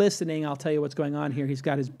if you're listening, I'll tell you what's going on here. He's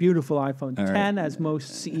got his beautiful iPhone 10, as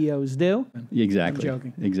most CEOs do. Exactly. I'm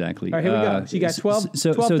joking. Exactly. All right, here we go. So you got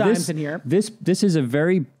 12 dimes in here. This is a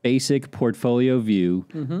very basic portfolio view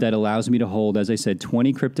that allows me to hold, as I said,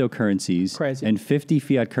 20 cryptocurrencies and 50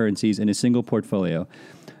 fiat currencies in a single portfolio.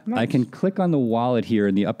 Nice. I can click on the wallet here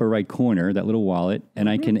in the upper right corner, that little wallet, and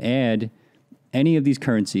I can add any of these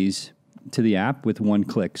currencies to the app with one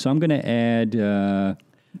click. So I'm going to add...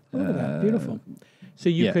 Look at that. Beautiful. So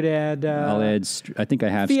you could add... I'll add... I think I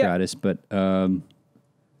have fiat. Stratus, but...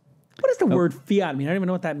 what does the word fiat mean? I don't even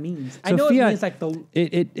know what that means. So I know fiat, it means like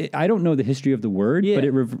the... I don't know the history of the word, but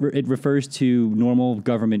it refers to normal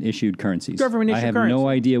government-issued currencies. Government-issued currencies. I have no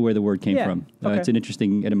idea where the word came from. It's an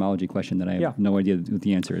interesting etymology question that I have no idea what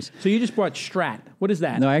the answer is. So you just brought Strat. What is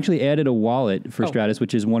that? No, I actually added a wallet for Stratus,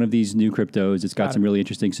 which is one of these new cryptos. It's got some really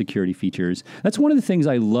interesting security features. That's one of the things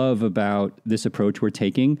I love about this approach we're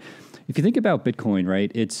taking. If you think about Bitcoin,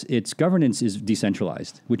 right, its governance is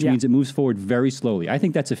decentralized, which means it moves forward very slowly. I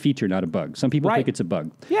think that's a feature, not a bug. Some people think it's a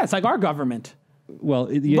bug. Yeah, it's like our government. Well,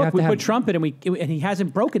 we put Trump in, and he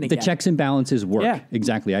hasn't broken it yet. The checks and balances work. Yeah.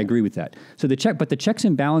 Exactly. I agree with that. So but the checks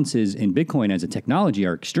and balances in Bitcoin as a technology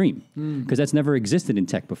are extreme because that's never existed in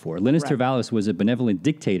tech before. Linus Torvalds was a benevolent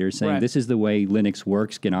dictator saying this is the way Linux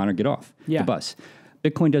works, get on or get off the bus.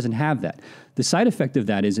 Bitcoin doesn't have that. The side effect of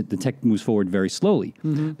that is that the tech moves forward very slowly.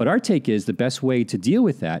 But our take is the best way to deal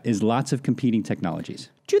with that is lots of competing technologies.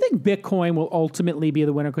 Do you think Bitcoin will ultimately be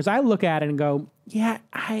the winner? Because I look at it and go,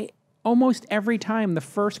 almost every time the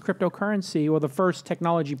first cryptocurrency or the first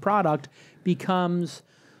technology product becomes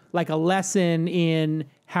like a lesson in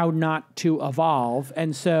how not to evolve.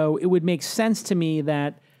 And so it would make sense to me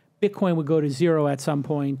that Bitcoin would go to zero at some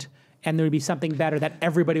point, and there would be something better that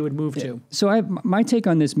everybody would move to. So my take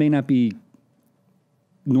on this may not be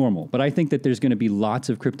normal, but I think that there's going to be lots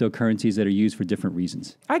of cryptocurrencies that are used for different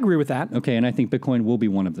reasons. I agree with that. Okay, and I think Bitcoin will be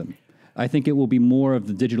one of them. I think it will be more of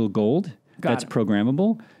the digital gold that's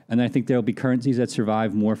programmable, and I think there'll be currencies that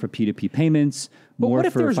survive more for P2P payments, more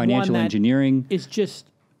for financial engineering. It's just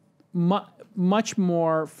much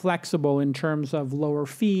more flexible in terms of lower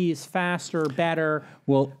fees, faster, better,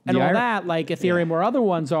 and all that, like Ethereum or other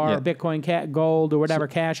ones are, Bitcoin, gold, or whatever,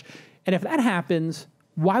 cash. And if that happens,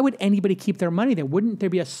 why would anybody keep their money there? Wouldn't there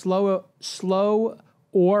be a slow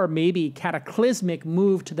or maybe cataclysmic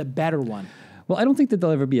move to the better one? Well, I don't think that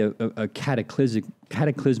there'll ever be a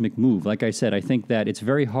cataclysmic move. Like I said, I think that it's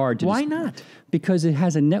very hard to... Why not? Because it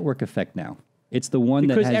has a network effect now. It's the one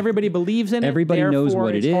because everybody believes in it. Everybody knows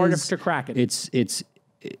what it is. It's harder to crack it.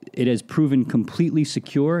 It has proven completely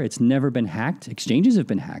secure. It's never been hacked. Exchanges have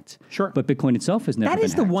been hacked. Sure. But Bitcoin itself has never been hacked. That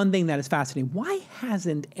is the one thing that is fascinating. Why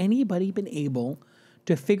hasn't anybody been able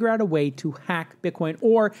to figure out a way to hack Bitcoin?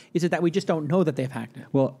 Or is it that we just don't know that they've hacked it?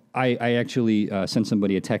 Well, I actually sent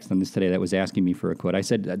somebody a text on this today that was asking me for a quote. I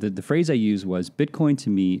said, the phrase I used was, Bitcoin to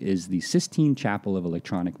me is the Sistine Chapel of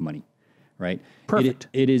electronic money. Right? Perfect.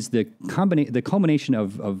 It is the culmination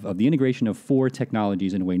of the integration of four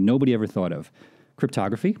technologies in a way nobody ever thought of.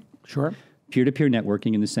 Cryptography. Sure. Peer-to-peer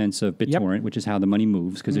networking in the sense of BitTorrent, which is how the money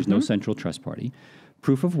moves because there's no central trust party.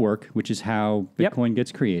 Proof of work, which is how Bitcoin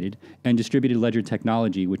gets created. And distributed ledger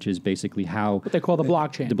technology, which is basically how... what they call the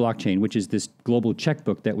blockchain. The blockchain, which is this global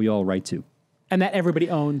checkbook that we all write to. And that everybody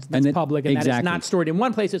owns, that's public, and that it's not stored in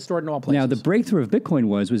one place, it's stored in all places. Now, the breakthrough of Bitcoin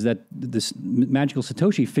was that this magical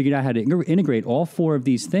Satoshi figured out how to integrate all four of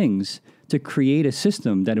these things to create a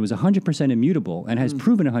system that was 100% immutable and has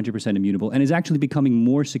proven 100% immutable and is actually becoming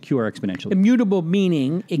more secure exponentially. Immutable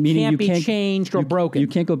meaning can't be changed or broken. You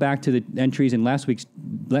can't go back to the entries in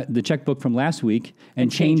the checkbook from last week and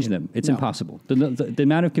change them. It's impossible. The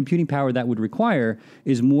amount of computing power that would require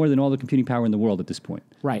is more than all the computing power in the world at this point.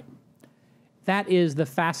 Right. That is the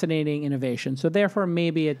fascinating innovation. So therefore,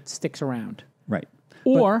 maybe it sticks around. Right.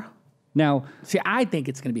 Or... now, see, I think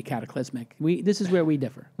it's going to be cataclysmic. This is where we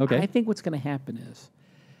differ. Okay. I think what's going to happen is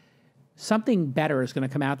something better is going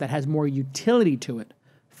to come out that has more utility to it,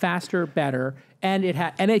 faster, better, and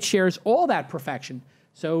it shares all that perfection.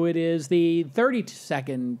 So it is the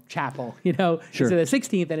 30-second chapel, Sure. Instead of the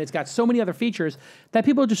 16th, and it's got so many other features that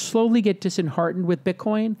people just slowly get disheartened with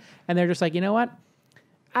Bitcoin, and they're just like, you know what?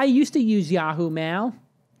 I used to use Yahoo Mail,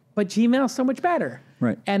 but Gmail's so much better.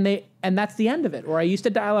 Right. And that's the end of it. Or I used to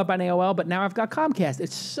dial up on AOL, but now I've got Comcast.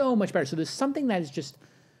 It's so much better. So there's something that is just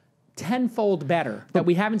tenfold better that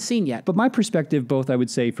we haven't seen yet. But my perspective, both I would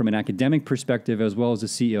say from an academic perspective as well as the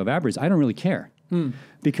CEO of Abra, is I don't really care.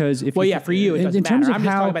 Because if for you, it doesn't matter. I'm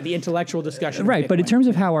just talking about the intellectual discussion. Right, but in terms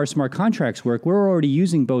of how our smart contracts work, we're already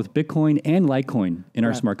using both Bitcoin and Litecoin in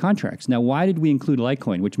our smart contracts. Now, why did we include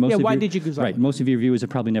Litecoin? Which why did you use Litecoin? Right, most of your viewers have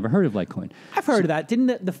probably never heard of Litecoin. I've heard of that.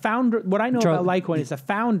 Didn't the founder? What I know about Litecoin is the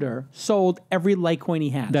founder sold every Litecoin he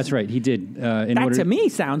has. That's right, he did. To me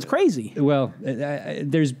sounds crazy. Well,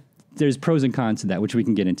 there's pros and cons to that, which we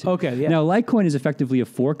can get into. Okay, yeah. Now, Litecoin is effectively a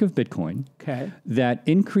fork of Bitcoin that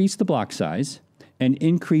increased the block size and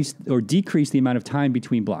increase or decrease the amount of time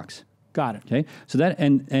between blocks. Got it. Okay, so that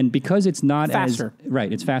and because it's not faster.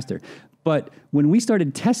 It's faster. But when we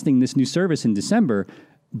started testing this new service in December,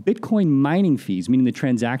 Bitcoin mining fees, meaning the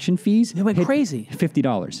transaction fees, they went crazy.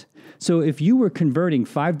 $50. So if you were converting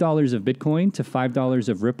 $5 of Bitcoin to $5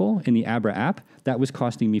 of Ripple in the Abra app, that was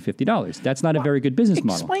costing me $50. That's not a very good business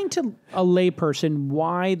model. Explain to a layperson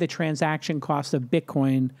why the transaction cost of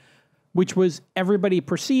Bitcoin, which was everybody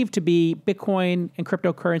perceived to be Bitcoin and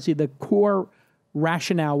cryptocurrency, the core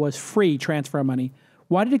rationale was free transfer of money.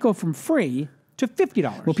 Why did it go from free to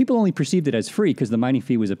 $50? Well, people only perceived it as free because the mining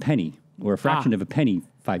fee was a penny or a fraction of a penny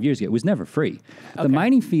 5 years ago. It was never free. The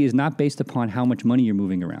mining fee is not based upon how much money you're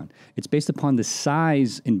moving around. It's based upon the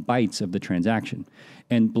size in bytes of the transaction.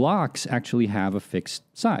 And blocks actually have a fixed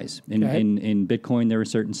size. In Bitcoin, they're a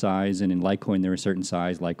certain size, and in Litecoin, they're a certain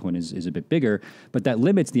size. Litecoin is a bit bigger, but that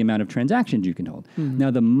limits the amount of transactions you can hold.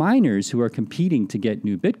 Now, the miners who are competing to get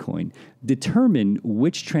new Bitcoin determine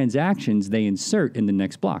which transactions they insert in the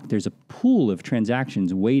next block. There's a pool of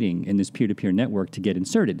transactions waiting in this peer-to-peer network to get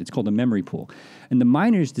inserted. It's called a memory pool. And the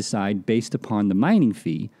miners decide based upon the mining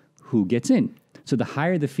fee who gets in. So the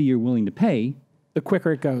higher the fee you're willing to pay, the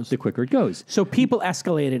quicker it goes. The quicker it goes. So people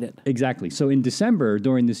escalated it. Exactly. So in December,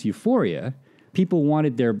 during this euphoria, people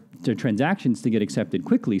wanted their transactions to get accepted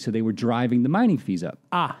quickly, so they were driving the mining fees up.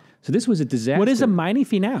 So this was a disaster. What is a mining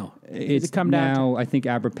fee now? It's come down now, I think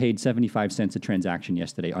Abra paid 75 cents a transaction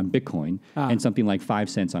yesterday on Bitcoin and something like 5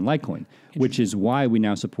 cents on Litecoin, which is why we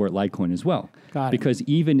now support Litecoin as well. Because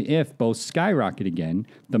even if both skyrocket again,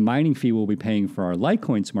 the mining fee we'll be paying for our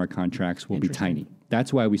Litecoin smart contracts will be tiny.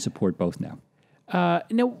 That's why we support both now.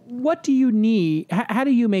 Now, what do you need? How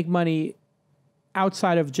do you make money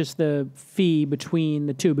outside of just the fee between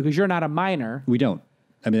the two? Because you're not a miner. We don't.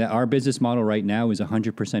 I mean, our business model right now is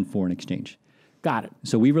 100% foreign exchange. Got it.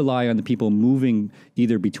 So we rely on the people moving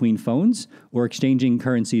either between phones or exchanging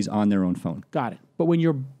currencies on their own phone. Got it. But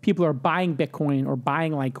when people are buying Bitcoin or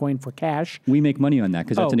buying Litecoin for cash, we make money on that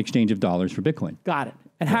because that's an exchange of dollars for Bitcoin. Got it.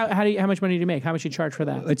 And how much money do you make? How much do you charge for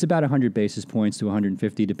that? It's about 100 basis points to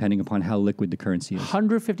 150, depending upon how liquid the currency is.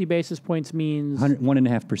 150 basis points means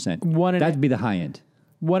 1.5%. That'd be the high end.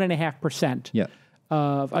 1.5%. Yeah.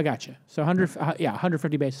 I got you. So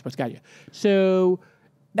 150 basis points. Got you. So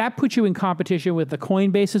that puts you in competition with the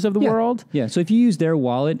Coinbases of the world. Yeah. So if you use their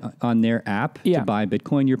wallet on their app to buy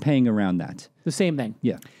Bitcoin, you're paying around that. The same thing.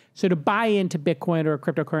 Yeah. So to buy into Bitcoin or a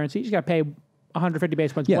cryptocurrency, you just got to pay 150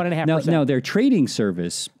 basis points, 1.5%. Now their trading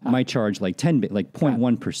service might charge like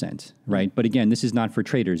 0.1%, right? But again, this is not for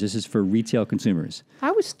traders. This is for retail consumers.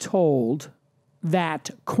 I was told that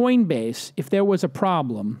Coinbase, if there was a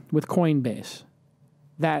problem with Coinbase,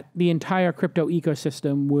 that the entire crypto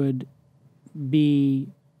ecosystem would be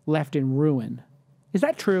left in ruin. Is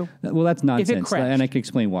that true? Well, that's nonsense, and I can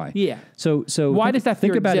explain why. Yeah. So why does that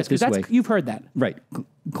theory think about exist? it this way? You've heard that, right?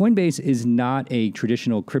 Coinbase is not a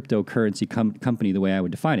traditional cryptocurrency company the way I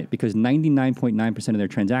would define it, because 99.9% of their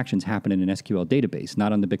transactions happen in an SQL database,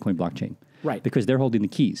 not on the Bitcoin blockchain. Right. Because they're holding the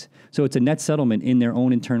keys. So it's a net settlement in their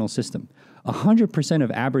own internal system. 100%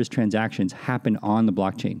 of Abra's transactions happen on the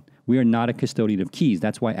blockchain. We are not a custodian of keys.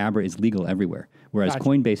 That's why Abra is legal everywhere. Whereas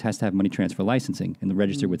Coinbase has to have money transfer licensing and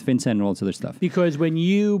register with FinCEN and all this other stuff. Because when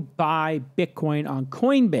you buy Bitcoin on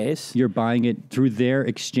Coinbase, you're buying it through their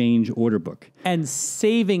exchange order book. And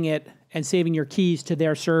saving it and saving your keys to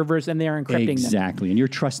their servers, and they're encrypting them. Exactly. And you're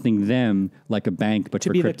trusting them like a bank, but for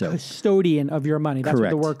crypto. To be the custodian of your money. That's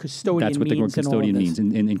Correct. what the word custodian means. That's what the word custodian means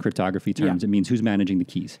in cryptography terms. It means who's managing the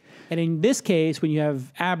keys. And in this case, when you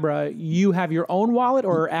have Abra, you have your own wallet,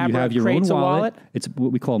 or Abra creates a wallet? It's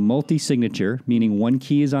what we call multi-signature, meaning one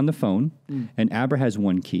key is on the phone, and Abra has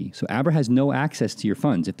one key. So Abra has no access to your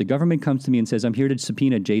funds. If the government comes to me and says, I'm here to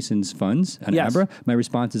subpoena Jason's funds on Abra, my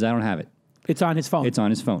response is, I don't have it. It's on his phone. It's on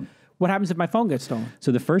his phone. What happens if my phone gets stolen?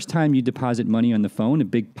 So the first time you deposit money on the phone, a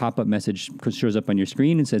big pop-up message shows up on your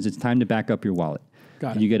screen and says it's time to back up your wallet.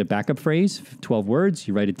 Got it. You get a backup phrase, 12 words,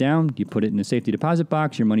 you write it down, you put it in a safety deposit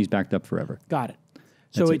box, your money's backed up forever. Got it.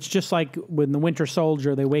 So it's just like when the Winter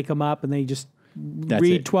Soldier, they wake them up and they just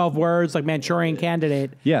read 12 words like Manchurian Candidate.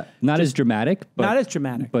 Yeah, not as dramatic. But, not as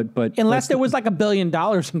dramatic. But unless there was like $1 billion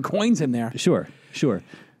in coins in there. Sure.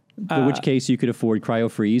 In which case you could afford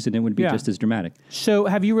cryo freeze and it would be just as dramatic. So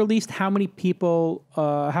have you released how many people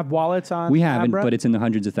have wallets on We haven't, Abra? but it's in the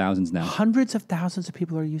hundreds of thousands now. Hundreds of thousands of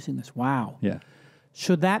people are using this. Wow. Yeah.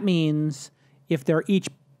 So that means if they're each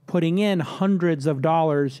putting in hundreds of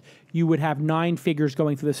dollars, you would have 9 figures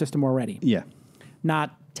going through the system already. Yeah.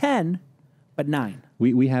 Not 10, but 9.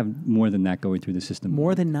 We have more than that going through the system.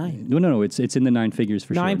 More than 9? No. It's in the 9 figures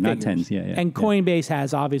for sure, not tens. Yeah. And Coinbase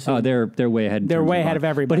has obviously. Oh, they're way ahead. They're way ahead of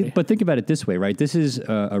everybody. But think about it this way, right? This is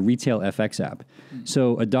a retail FX app,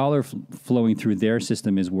 so a dollar flowing through their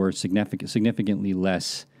system is worth significantly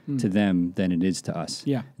less to them than it is to us.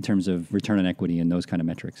 Yeah. In terms of return on equity and those kind of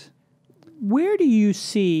metrics. Where do you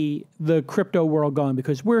see the crypto world going?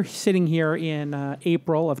 Because we're sitting here in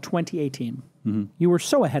April of 2018. Mm-hmm. You were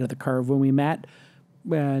so ahead of the curve when we met.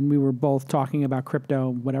 And we were both talking about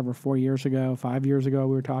crypto, 4 years ago, 5 years ago,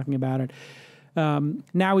 we were talking about it.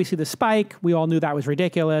 Now we see the spike. We all knew that was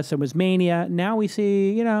ridiculous. It was mania. Now we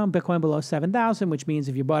see, Bitcoin below 7,000, which means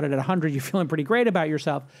if you bought it at 100, you're feeling pretty great about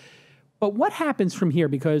yourself. But what happens from here?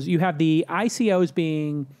 Because you have the ICOs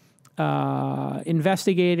being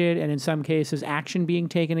investigated and in some cases action being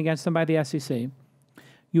taken against them by the SEC.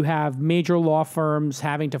 You have major law firms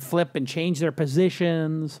having to flip and change their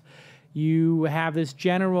positions. You have this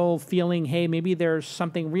general feeling, hey, maybe there's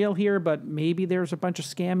something real here, but maybe there's a bunch of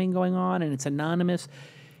scamming going on and it's anonymous.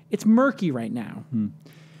 It's murky right now.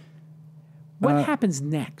 What happens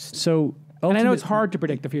next? So, and I know it's hard to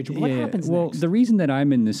predict the future, but what happens next? Well, the reason that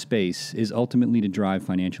I'm in this space is ultimately to drive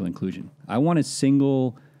financial inclusion. I want a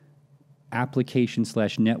single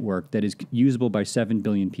application/network that is usable by 7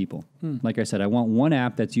 billion people. Like I said, I want one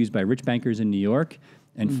app that's used by rich bankers in New York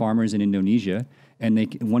and farmers in Indonesia.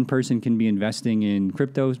 And one person can be investing in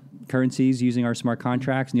cryptocurrencies using our smart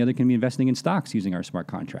contracts, and the other can be investing in stocks using our smart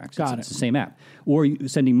contracts. It's the same app. Or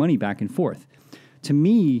sending money back and forth. To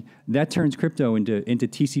me, that turns crypto into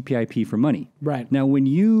TCP/IP for money. Right. Now, when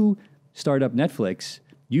you start up Netflix,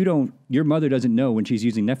 your mother doesn't know when she's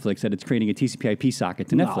using Netflix that it's creating a TCP/IP socket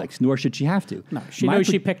to Netflix, nor should she have to. No, she knows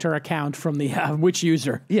she picked her account from the which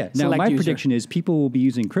user. Yeah. Now, my prediction is people will be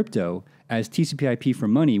using crypto as TCP/IP for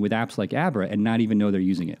money with apps like Abra and not even know they're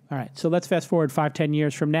using it. All right. So let's fast forward 5-10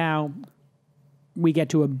 years from now. We get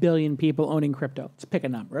to 1 billion people owning crypto. Let's pick a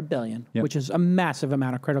number, 1 billion, which is a massive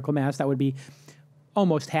amount of critical mass. That would be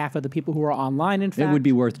almost half of the people who are online, in fact. It would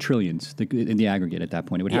be worth trillions in the aggregate at that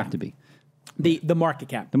point. It would have to be. The market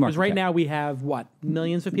cap. Because right now we have,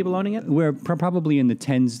 millions of people owning it? We're probably in the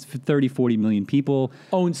 30, 40 million people.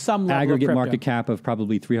 Own some level aggregate of crypto. Market cap of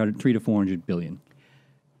probably 3 to 400 billion.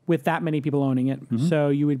 With that many people owning it. So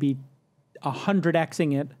you would be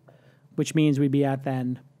 100xing it, which means we'd be at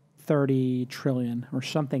then 30 trillion or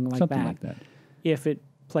something like that. If it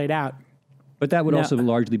played out. But that would also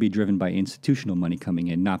largely be driven by institutional money coming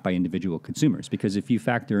in, not by individual consumers. Because if you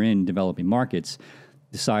factor in developing markets,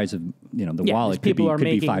 the size of the wallet could be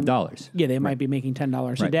 $5. Yeah, they might be making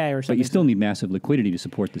 $10 a day or something. But you still need massive liquidity to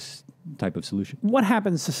support this type of solution. What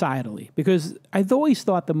happens societally? Because I've always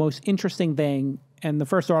thought the most interesting thing, and the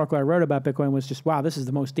first article I wrote about Bitcoin was just, wow, this is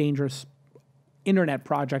the most dangerous internet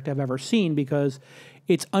project I've ever seen because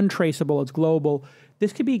it's untraceable, it's global.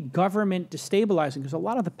 This could be government destabilizing because a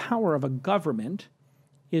lot of the power of a government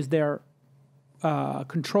is their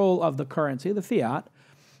control of the currency, the fiat.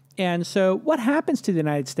 And so what happens to the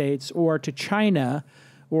United States or to China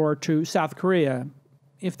or to South Korea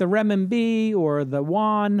if the renminbi or the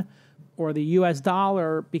yuan or the US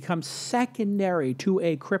dollar becomes secondary to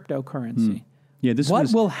a cryptocurrency? Yeah,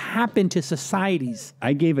 what will happen to societies?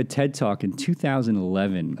 I gave a TED Talk in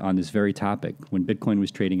 2011 on this very topic when Bitcoin was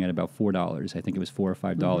trading at about $4. I think it was $4 or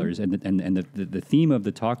 $5. And the theme of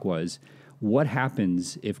the talk was, what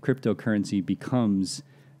happens if cryptocurrency becomes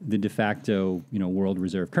the de facto, world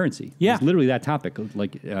reserve currency? Yeah. It's literally that topic,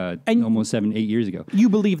 almost 7-8 years ago. You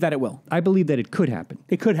believe that it will? I believe that it could happen.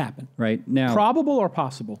 It could happen. Right. Now, probable or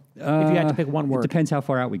possible? If you had to pick one word. It depends how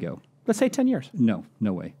far out we go. Let's say 10 years. No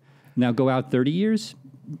way. Now go out 30 years,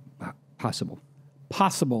 possible.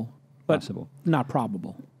 Possible, but not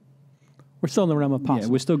probable. We're still in the realm of possible.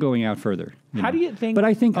 Yeah, we're still going out further. How do you think? But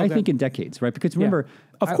I think in decades, right? Because remember,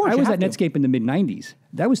 of course, I was at Netscape in the mid '90s.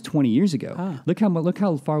 That was 20 years ago. Look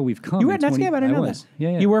how far we've come. You were at Netscape? I didn't know that.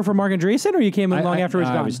 Yeah. You worked for Mark Andreessen, or you came in long after it was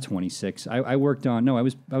gone? I was 26. I worked on. No, I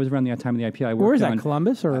was around the time of the IPO. Where was that?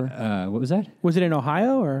 Columbus or what was that? Was it in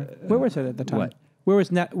Ohio or where was it at the time? What? Where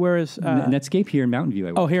was Netscape here in Mountain View?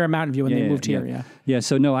 I worked. Here in Mountain View when they moved here. Yeah.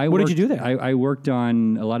 So no, what did you do there? I worked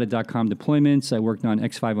on a lot of .com deployments. I worked on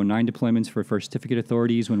X509 deployments for first certificate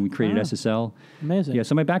authorities when we created SSL. Amazing. Yeah.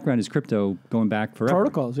 So my background is crypto going back forever.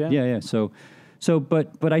 Protocols. Yeah. Yeah. So,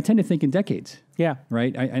 but I tend to think in decades. Yeah.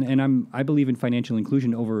 Right. I believe in financial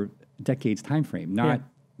inclusion over decades time frame. Not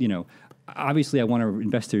obviously, I want our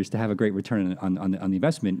investors to have a great return on the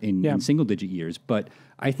investment in single digit years, but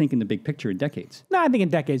I think in the big picture in decades. No, I think in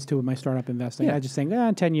decades too with my startup investing. I just think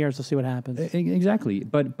 10 years, we'll see what happens. Exactly.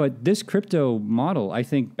 But this crypto model, I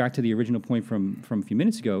think back to the original point from a few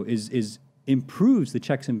minutes ago, is improves the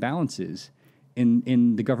checks and balances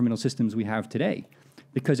in the governmental systems we have today,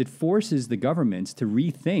 because it forces the governments to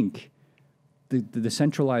rethink the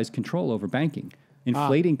centralized control over banking,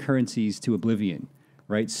 inflating currencies to oblivion.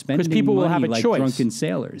 Right, spending people money will have a like choice. Drunken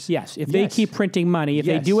sailors. Yes, if they keep printing money, if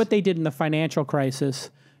they do what they did in the financial crisis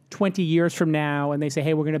 20 years from now, and they say,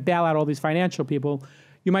 hey, we're going to bail out all these financial people,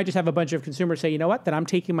 you might just have a bunch of consumers say, you know what, then I'm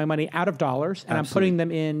taking my money out of dollars, and I'm putting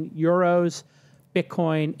them in euros,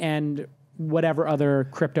 Bitcoin, and whatever other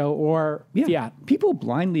crypto or fiat. People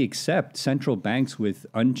blindly accept central banks with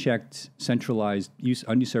unchecked, centralized,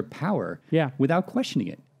 usurped power without questioning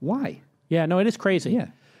it. Why? Yeah, no, it is crazy. Yeah.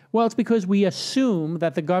 Well, it's because we assume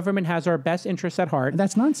that the government has our best interests at heart.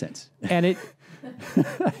 That's nonsense. And it,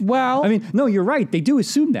 well... I mean, no, you're right. They do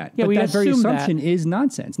assume that. Yeah, but that very assumption that. is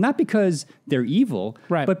nonsense. Not because they're evil,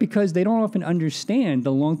 but because they don't often understand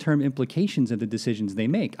the long-term implications of the decisions they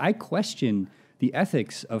make. I question the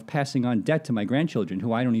ethics of passing on debt to my grandchildren,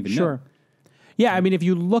 who I don't even know. Yeah, I mean, if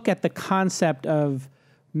you look at the concept of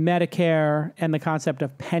Medicare and the concept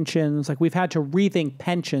of pensions, like we've had to rethink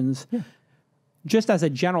pensions... just as a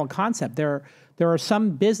general concept, there are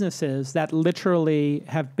some businesses that literally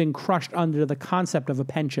have been crushed under the concept of a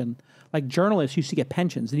pension. Like journalists used to get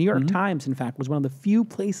pensions. The New York Times, in fact, was one of the few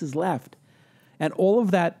places left. And all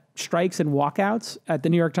of that strikes and walkouts at the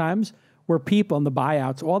New York Times were people and the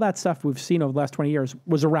buyouts, all that stuff we've seen over the last 20 years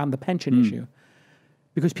was around the pension issue.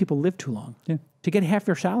 Because people live too long. Yeah. To get half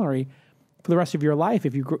your salary for the rest of your life,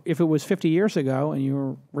 if it was 50 years ago and you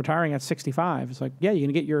were retiring at 65, it's like, yeah, you're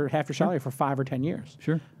going to get half your salary for 5 or 10 years.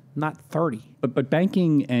 Sure. Not 30. But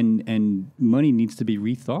banking and money needs to be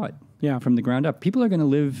rethought from the ground up. People are going to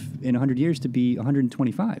live in 100 years to be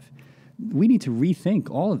 125. We need to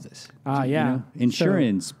rethink all of this.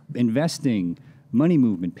 Insurance, investing, money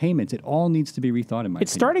movement, payments, it all needs to be rethought in my opinion.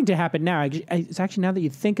 It's starting to happen now. It's actually, now that you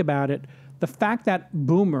think about it, the fact that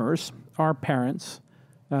boomers, our parents,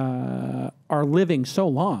 are living so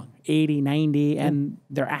long, 80, 90, and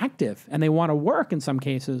they're active and they want to work in some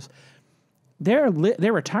cases, their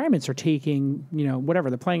retirements are taking, whatever,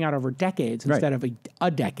 they're playing out over decades instead of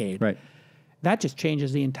a decade. Right. That just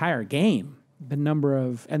changes the entire game. The number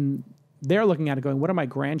of, and they're looking at it going, what are my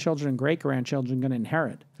grandchildren and great-grandchildren going to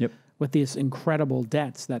inherit with these incredible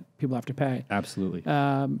debts that people have to pay? Absolutely.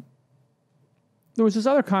 There was this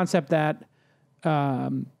other concept that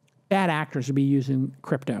bad actors would be using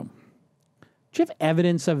crypto. Do you have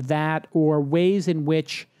evidence of that or ways in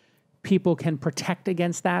which people can protect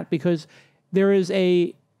against that? Because there is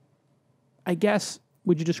I guess,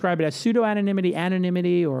 would you describe it as pseudo-anonymity,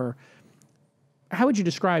 anonymity, or how would you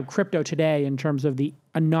describe crypto today in terms of the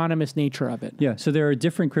anonymous nature of it? Yeah, so there are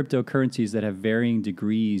different cryptocurrencies that have varying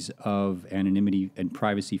degrees of anonymity and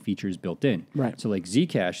privacy features built in. Right. So like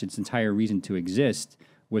Zcash, its entire reason to exist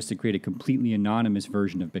was to create a completely anonymous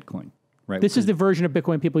version of Bitcoin. Right. This is the version of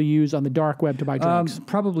Bitcoin people use on the dark web to buy drugs.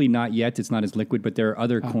 Probably not yet. It's not as liquid, but there are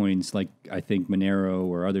other coins like I think Monero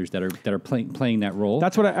or others that are playing that role.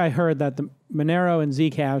 That's what I heard, that the Monero and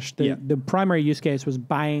Zcash, the primary use case was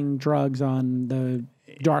buying drugs on the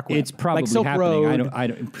dark web. It's probably like Silk happening.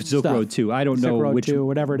 Road Silk Road too. I don't know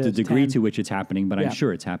whatever it is, the degree to which it's happening, but I'm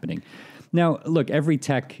sure it's happening. Now, look, every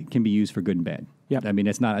tech can be used for good and bad. Yep. I mean,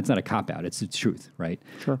 it's not a cop-out. It's the truth, right?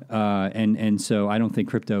 Sure. And so I don't think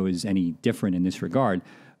crypto is any different in this regard.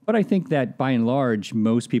 But I think that by and large,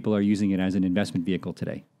 most people are using it as an investment vehicle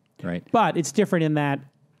today, right? But it's different in that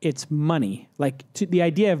it's money. Like the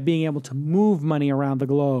idea of being able to move money around the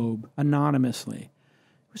globe anonymously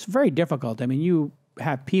was very difficult. I mean, you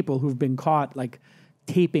have people who've been caught like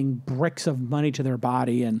taping bricks of money to their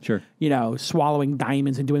body and, swallowing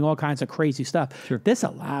diamonds and doing all kinds of crazy stuff. Sure. This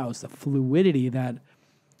allows the fluidity that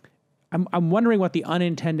I'm wondering what the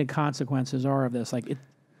unintended consequences are of this.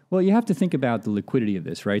 Well, you have to think about the liquidity of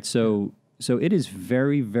this, right? So it is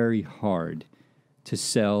very, very hard to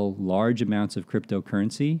sell large amounts of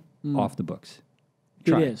cryptocurrency off the books.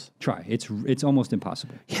 Try. It is. Try. It's almost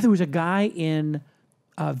impossible. Yeah, there was a guy in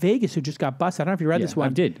Vegas who just got busted. I don't know if you read this one.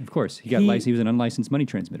 I did, of course. He was an unlicensed money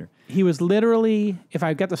transmitter. He was literally, if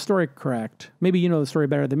I get the story correct, maybe you know the story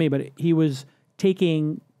better than me, but he was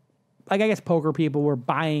taking, like I guess poker people were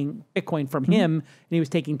buying Bitcoin from him, and he was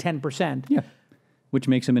taking 10%. Yeah, which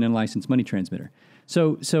makes him an unlicensed money transmitter.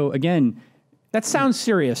 So again, that sounds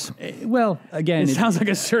serious. Well, again, it sounds like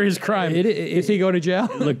a serious crime. Is he going to jail?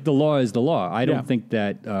 Look, the law is the law. I don't think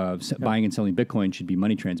that buying and selling Bitcoin should be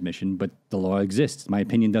money transmission, but the law exists. My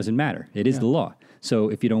opinion doesn't matter. It is the law. So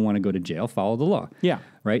if you don't want to go to jail, follow the law. Yeah.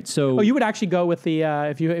 Right. So you would actually go with the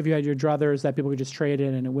if you had your druthers that people could just trade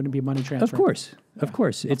in and it wouldn't be money transfer. Of course. Of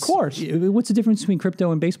course. What's the difference between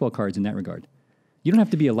crypto and baseball cards in that regard? You don't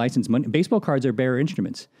have to be a licensed money. Baseball cards are bearer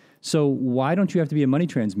instruments. So why don't you have to be a money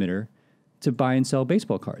transmitter to buy and sell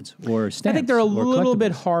baseball cards or stamps? I think they're a little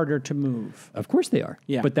bit harder to move. Of course they are.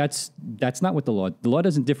 Yeah. But that's not what the law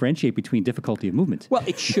doesn't differentiate between difficulty of movement. Well,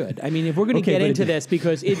 it should. I mean, if we're going to get into this,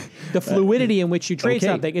 because the fluidity in which you trade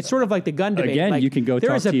something, it's sort of like the gun debate. Again, you can go there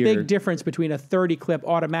talk is a big difference between a 30-clip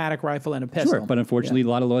automatic rifle and a pistol. Sure, but unfortunately, a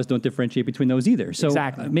lot of laws don't differentiate between those either. So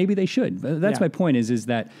maybe they should. That's my point is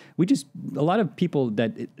that a lot of people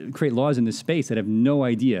that create laws in this space that have no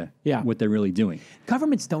idea what they're really doing.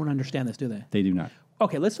 Governments don't understand this, do they? They do not.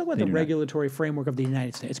 Okay, let's talk about the regulatory framework of the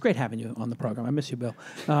United States. It's great having you on the program. I miss you, Bill,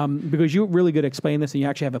 because you're really good at explaining this, and you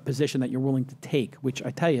actually have a position that you're willing to take, which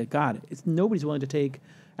I tell you, God, nobody's willing to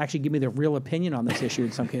actually give me their real opinion on this issue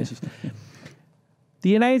in some cases. The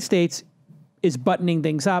United States is buttoning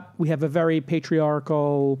things up. We have a very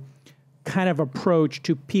patriarchal kind of approach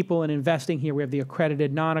to people and investing here. We have the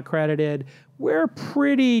accredited, non-accredited. We're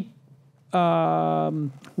pretty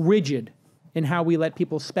rigid in how we let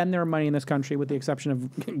people spend their money in this country, with the exception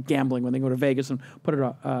of gambling when they go to Vegas and put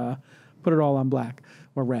Put it all on black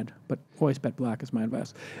or red, but always bet black is my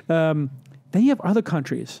advice. Then you have other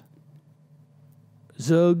countries.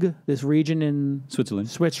 Zug, this region in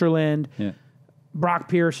Switzerland. Yeah. Brock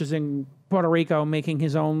Pierce is in Puerto Rico making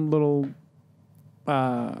his own little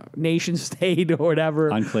nation state or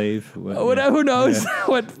whatever. Enclave. Who knows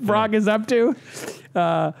what Brock is up to.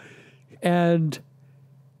 And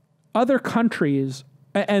other countries,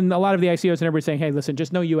 and a lot of the ICOs and everybody's saying, hey, listen,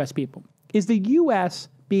 just no U.S. people. Is the U.S.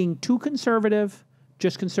 being too conservative,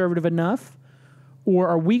 just conservative enough? Or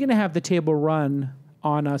are we going to have the table run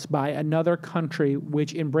on us by another country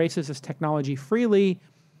which embraces this technology freely,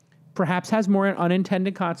 perhaps has more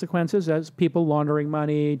unintended consequences as people laundering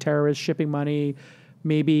money, terrorists shipping money,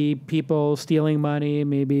 maybe people stealing money,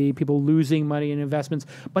 maybe people losing money in investments,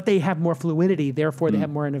 but they have more fluidity, therefore they have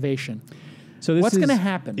more innovation. So what's going to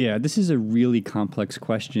happen? Yeah, this is a really complex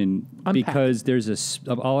question because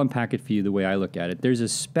I'll unpack it for you the way I look at it. There's a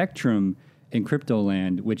spectrum in crypto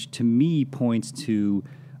land which to me points to,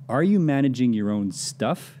 are you managing your own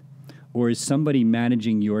stuff or is somebody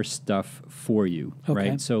managing your stuff for you,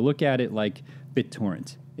 right? So look at it like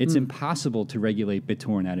BitTorrent. It's impossible to regulate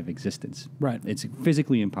BitTorrent out of existence. Right. It's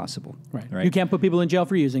physically impossible. Right. You can't put people in jail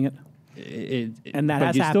for using it. And that but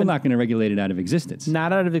has you're happened. still not going to regulate it out of existence.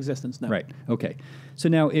 Not out of existence, no. Right. Okay. So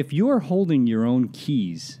now, if you're holding your own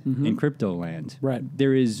keys in crypto land,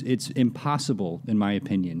 it's impossible, in my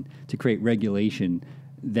opinion, to create regulation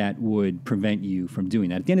that would prevent you from doing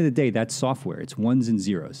that. At the end of the day, that's software. It's ones and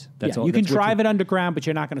zeros. That's all. You can drive it underground, but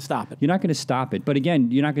you're not going to stop it. You're not going to stop it. But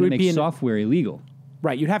again, you're not going to make software illegal.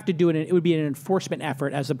 Right. You'd have to do it. It would be an enforcement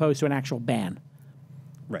effort as opposed to an actual ban.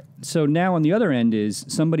 Right. So now on the other end is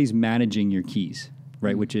somebody's managing your keys,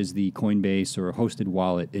 right, which is the Coinbase or hosted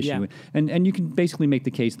wallet issue. Yeah. And you can basically make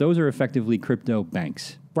the case those are effectively crypto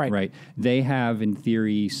banks. Right. They have, in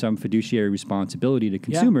theory, some fiduciary responsibility to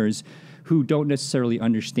consumers who don't necessarily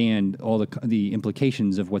understand all the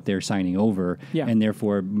implications of what they're signing over, and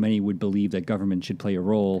therefore many would believe that government should play a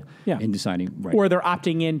role in deciding. Right. Or they're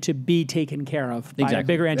opting in to be taken care of by a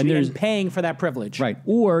bigger entity and paying for that privilege. Right.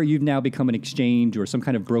 Or you've now become an exchange or some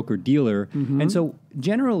kind of broker-dealer. And so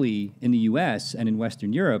generally in the U.S. and in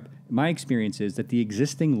Western Europe, my experience is that the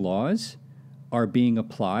existing laws are being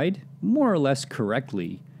applied more or less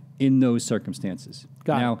correctly in those circumstances.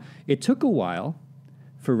 Now, it took a while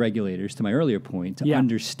for regulators, to my earlier point, to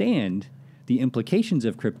understand the implications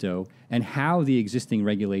of crypto and how the existing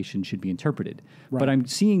regulation should be interpreted. Right. But I'm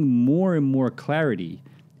seeing more and more clarity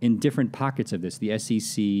in different pockets of this. The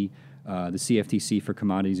SEC, the CFTC for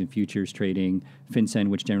commodities and futures trading, FinCEN,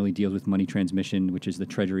 which generally deals with money transmission, which is the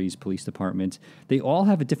Treasury's police department. They all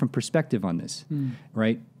have a different perspective on this,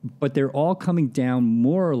 right? But they're all coming down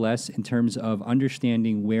more or less in terms of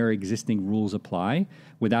understanding where existing rules apply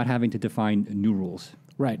without having to define new rules.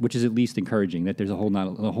 Right, which is at least encouraging that there's a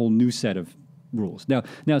whole new set of rules.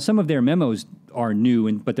 Now some of their memos are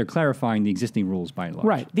new, but they're clarifying the existing rules by and large.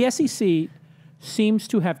 Right. The SEC seems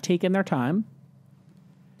to have taken their time.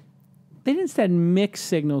 They didn't send mixed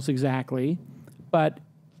signals exactly, but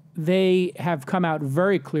they have come out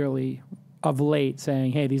very clearly of late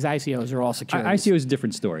saying, hey, these ICOs are all securities. ICO is a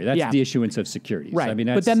different story. That's the issuance of securities. Right. I mean,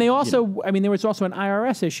 but then they also, there was also an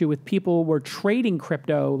IRS issue with people were trading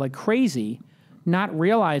crypto like crazy, not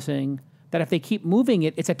realizing that if they keep moving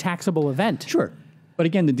it, it's a taxable event. Sure. But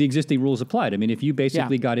again, the existing rules applied. I mean, if you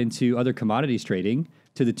basically got into other commodities trading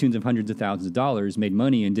to the tunes of hundreds of thousands of dollars, made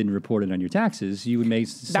money and didn't report it on your taxes, you would make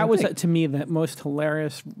that was, to me, the most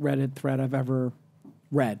hilarious Reddit thread I've ever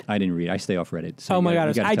read. I didn't read it. I stay off Reddit. So oh my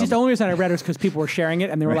God. The only reason I read it was because people were sharing it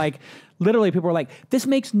and they were like, literally people were like, this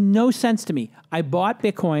makes no sense to me. I bought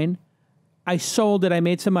Bitcoin. I sold it, I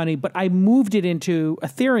made some money, but I moved it into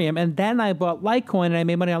Ethereum, and then I bought Litecoin, and I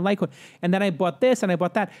made money on Litecoin, and then I bought this, and I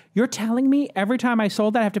bought that. You're telling me every time I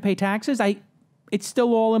sold that I have to pay taxes? It's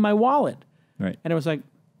still all in my wallet. Right. And it was like,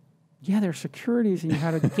 yeah, they're securities, and you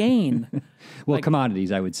had a gain. Well, like,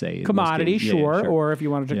 commodities, I would say. Commodities, sure, or if you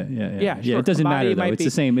wanted to. Sure. It doesn't matter, though. It's the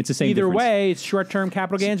same. It's the same Either difference. way, it's short-term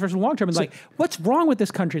capital gains versus long-term. It's like, what's wrong with this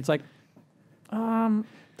country? It's like,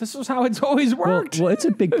 this is how it's always worked. Well, it's a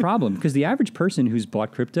big problem because the average person who's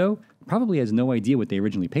bought crypto probably has no idea what they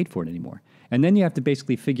originally paid for it anymore. And then you have to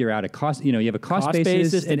basically figure out a cost. You have a cost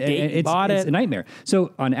basis, and it's a nightmare.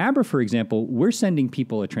 So on Abra, for example, we're sending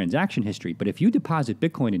people a transaction history. But if you deposit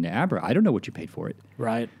Bitcoin into Abra, I don't know what you paid for it.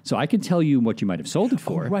 Right. So I can tell you what you might have sold it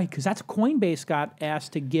for. Oh, right, because that's Coinbase got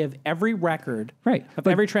asked to give every record of but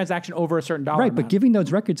every transaction over a certain dollar amount. But giving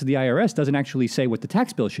those records to the IRS doesn't actually say what the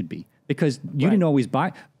tax bill should be because you didn't always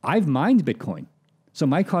buy. I've mined Bitcoin, so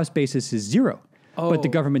my cost basis is zero. but the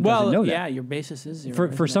government doesn't know that. Yeah, your basis is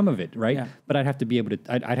zero. For some of it, right? Yeah. But I'd have to be able to,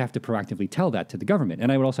 I'd have to proactively tell that to the government.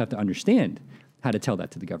 And I would also have to understand how to tell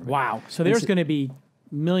that to the government. Wow. So there's going to be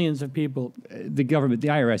millions of people. The government, the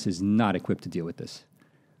IRS is not equipped to deal with this.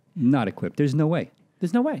 Not equipped. There's no way.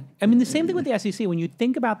 There's no way. I mean, the same thing with the SEC. When you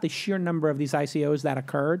think about the sheer number of these ICOs that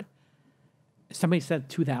occurred, somebody said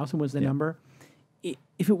 2,000 was the number.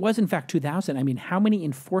 If it was, in fact, 2,000, I mean, how many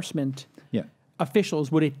enforcement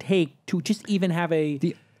officials would it take to just even have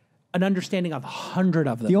an understanding of 100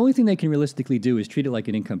 of them? The only thing they can realistically do is treat it like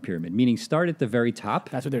an income pyramid, meaning start at the very top.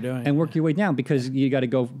 That's what they're doing. And work your way down because you got to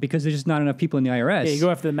go, because there's just not enough people in the IRS. Yeah, you go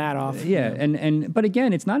after the Madoff. But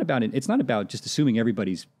again, it's not about just assuming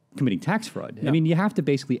everybody's committing tax fraud. No. I mean, you have to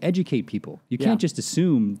basically educate people. You can't just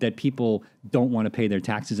assume that people don't want to pay their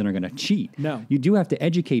taxes and are going to cheat. No. You do have to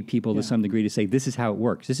educate people to some degree to say, this is how it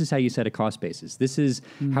works. This is how you set a cost basis. This is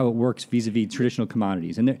how it works vis-a-vis traditional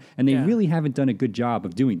commodities. And they really haven't done a good job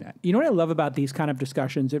of doing that. You know what I love about these kind of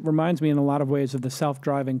discussions? It reminds me in a lot of ways of the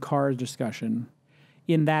self-driving cars discussion,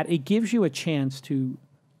 in that it gives you a chance to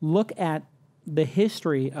look at the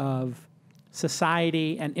history of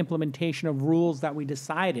society and implementation of rules that we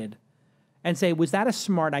decided and say, was that a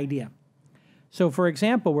smart idea? So, for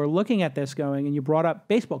example, we're looking at this going, and you brought up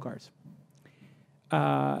baseball cards.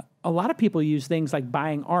 A lot of people use things like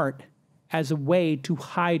buying art as a way to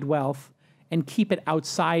hide wealth and keep it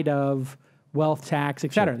outside of wealth tax,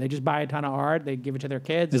 et cetera. They just buy a ton of art, they give it to their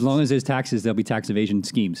kids. As long as there's taxes, there'll be tax evasion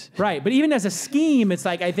schemes. Right, but even as a scheme, it's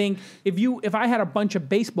like, I think if I had a bunch of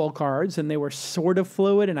baseball cards and they were sort of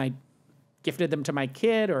fluid and I gifted them to my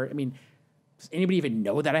kid, or, I mean, does anybody even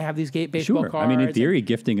know that I have these baseball cards? I mean, in theory,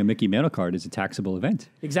 gifting a Mickey Mantle card is a taxable event.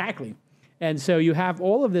 Exactly. And so you have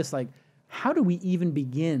all of this, like, how do we even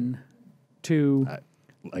begin to,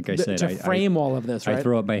 like I said, frame all of this, right? I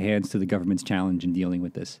throw up my hands to the government's challenge in dealing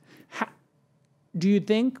with this. Do you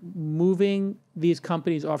think moving these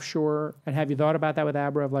companies offshore, and have you thought about that with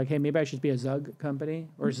Abra, of like, hey, maybe I should be a Zug company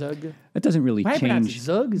or Zug? It doesn't really change.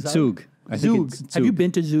 Zug? Zug. I think it's Zug. Have you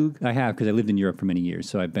been to Zug? I have, because I lived in Europe for many years,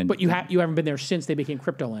 so I've been. But you haven't been there since they became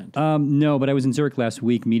crypto land. No, but I was in Zurich last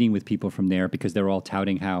week meeting with people from there because they're all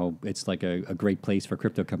touting how it's like a great place for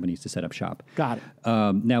crypto companies to set up shop. Got it.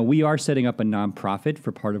 Now, we are setting up a nonprofit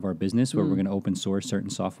for part of our business where we're going to open source certain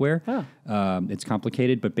software. It's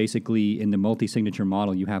complicated, but basically in the multi-signature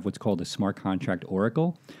model, you have what's called a smart contract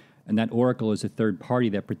oracle. And that oracle is a third party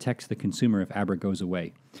that protects the consumer if Abra goes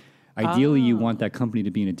away. Ideally, you want that company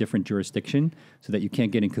to be in a different jurisdiction so that you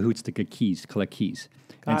can't get in cahoots to get keys, collect keys.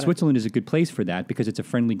 And Switzerland is a good place for that because it's a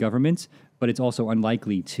friendly government, but it's also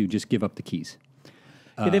unlikely to just give up the keys.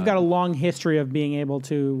 They've got a long history of being able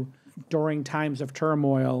to, during times of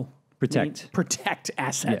turmoil, protect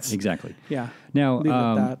assets. Yeah, exactly. Yeah.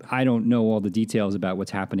 Now, I don't know all the details about what's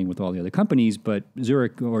happening with all the other companies, but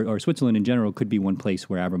Zurich or Switzerland in general could be one place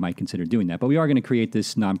where Abra might consider doing that. But we are going to create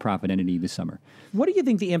this nonprofit entity this summer. What do you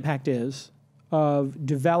think the impact is of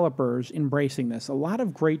developers embracing this? A lot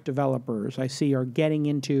of great developers I see are getting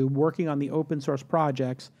into working on the open source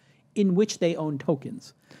projects in which they own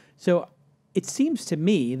tokens. So it seems to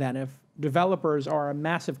me that if developers are a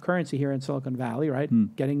massive currency here in Silicon Valley, right?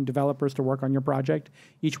 Getting developers to work on your project,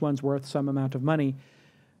 each one's worth some amount of money.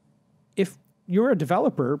 If you're a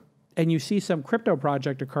developer and you see some crypto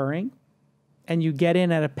project occurring and you get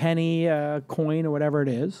in at a penny a coin or whatever it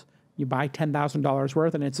is, you buy $10,000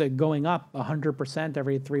 worth and it's going up 100%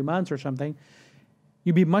 every 3 months or something,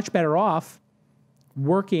 you'd be much better off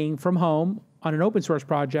working from home on an open source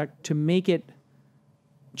project to make it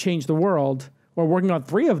change the world, or working on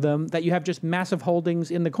 3 of them that you have just massive holdings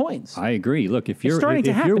in the coins. I agree. Look, if you're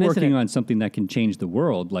working on something that can change the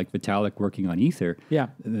world, like Vitalik working on Ether,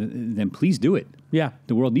 then please do it. Yeah,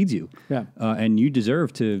 the world needs you. Yeah, and you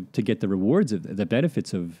deserve to get the rewards of the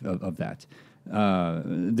benefits of that.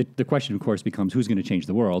 The question, of course, becomes who's going to change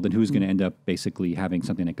the world and who's going to end up basically having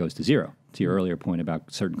something that goes to zero, to your earlier point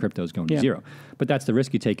about certain cryptos going to zero. But that's the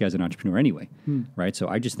risk you take as an entrepreneur anyway, right? So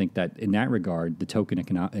I just think that in that regard, the token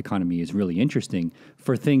economy is really interesting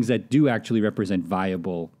for things that do actually represent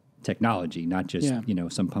viable technology, not just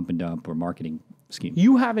some pump and dump or marketing scheme.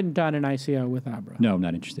 You haven't done an ICO with Abra? No, I'm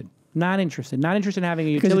not interested. Not interested. Not interested in having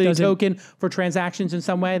a utility token for transactions in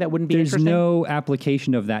some way that wouldn't be interesting? There's no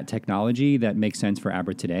application of that technology that makes sense for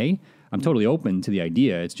Abra today. I'm totally open to the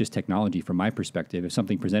idea. It's just technology from my perspective. If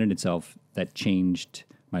something presented itself that changed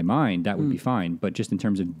my mind, that would be fine. But just in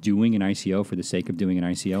terms of doing an ICO for the sake of doing an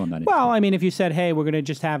ICO, I'm not interested. Well, I mean, if you said, hey, we're going to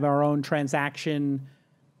just have our own transaction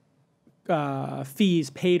fees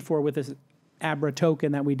paid for with this Abra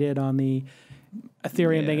token that we did on the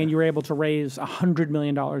Ethereum thing, and you were able to raise $100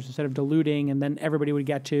 million instead of diluting, and then everybody would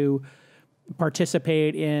get to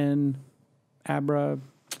participate in Abra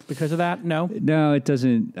because of that? No? No, it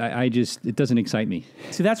doesn't. It doesn't excite me.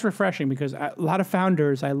 See, that's refreshing because a lot of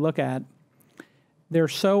founders I look at, they're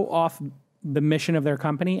so off the mission of their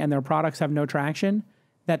company and their products have no traction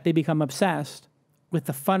that they become obsessed with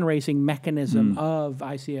the fundraising mechanism of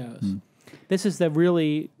ICOs. This is the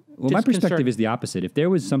really... Well, my perspective is the opposite. If there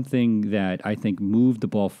was something that I think moved the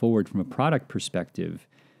ball forward from a product perspective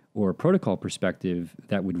or a protocol perspective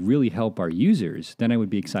that would really help our users, then I would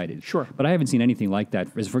be excited. Sure. But I haven't seen anything like that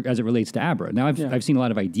as it relates to Abra. Now, I've seen a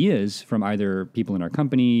lot of ideas from either people in our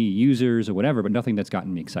company, users, or whatever, but nothing that's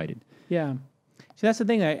gotten me excited. Yeah. See, that's the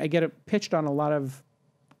thing. I get it pitched on a lot of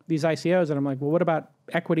these ICOs, and I'm like, well, what about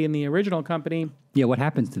equity in the original company? Yeah, what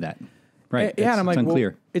happens to that? Right. Yeah, and I'm like, it's unclear.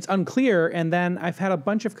 Well, it's unclear. And then I've had a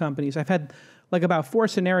bunch of companies. I've had like about 4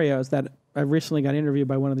 scenarios that I recently got interviewed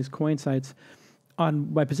by one of these coin sites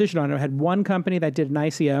on my position on it. I had one company that did an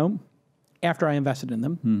ICO after I invested in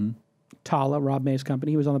them. Tala, Rob May's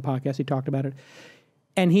company. He was on the podcast. He talked about it.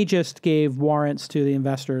 And he just gave warrants to the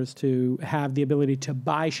investors to have the ability to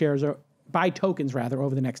buy shares or buy tokens rather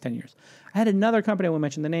over the next 10 years. I had another company, I won't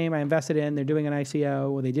mention the name, I invested in. They're doing an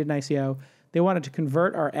ICO, or they did an ICO. They wanted to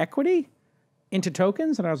convert our equity into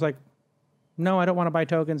tokens. And I was like, no, I don't want to buy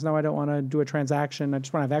tokens. No, I don't want to do a transaction. I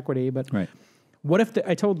just want to have equity. But what if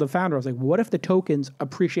I told the founder, I was like, what if the tokens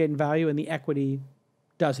appreciate in value and the equity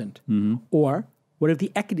doesn't? Or what if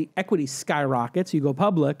the equity skyrockets, you go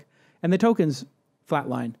public, and the tokens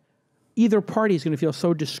flatline? Either party is going to feel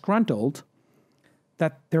so disgruntled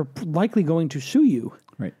that they're likely going to sue you.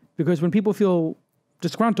 Right. Because when people feel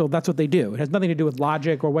disgruntled, that's what they do. It has nothing to do with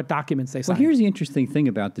logic or what documents they sign. Well, here's the interesting thing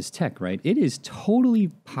about this tech, right? It is totally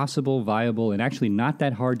possible, viable, and actually not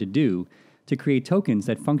that hard to do to create tokens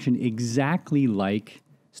that function exactly like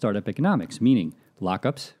startup economics, meaning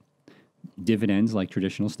lockups, dividends like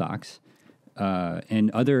traditional stocks, and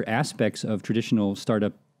other aspects of traditional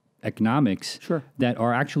startup economics that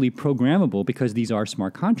are actually programmable because these are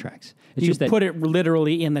smart contracts. It's you put it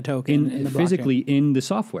literally in the token, in the physically in the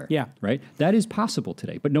software. Yeah, right. That is possible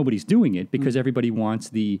today, but nobody's doing it because everybody wants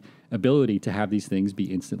the ability to have these things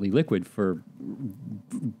be instantly liquid for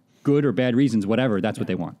good or bad reasons, whatever. That's what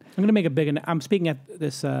they want. I'm going to make a big. I'm speaking at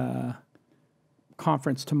this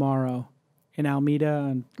conference tomorrow in Alameda.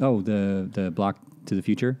 And the Block to the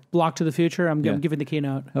Future. Block to the Future. I'm giving the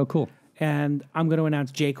keynote. Oh, cool. And I'm going to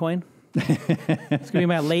announce J-Coin. It's going to be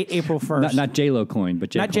my late April 1st. Not J-Lo coin,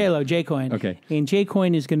 but J-Coin. Not J-Lo, J-Coin. Okay. And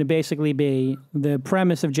J-Coin is going to basically be the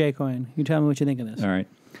premise of J-Coin. You tell me what you think of this. All right.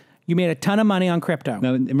 You made a ton of money on crypto.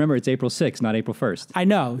 Now, remember, it's April 6th, not April 1st. I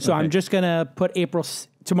know. So I'm just going to put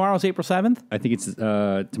tomorrow's April 7th? I think it's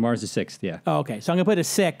tomorrow's the 6th, yeah. Oh, okay. So I'm going to put a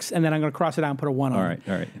 6, and then I'm going to cross it out and put a 1 on it.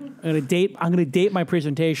 All right. I'm going to date my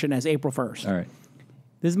presentation as April 1st. All right.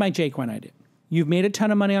 This is my J-Coin idea. You've made a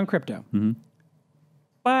ton of money on crypto.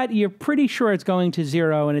 But you're pretty sure it's going to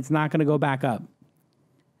 0 and it's not going to go back up.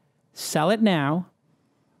 Sell it now,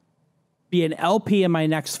 be an LP in my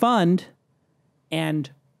next fund, and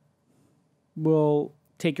we'll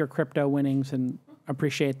take your crypto winnings and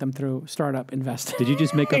appreciate them through startup investing. Did you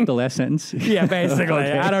just make up the last sentence? Yeah, basically.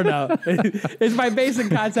 Okay. I don't know. It's my basic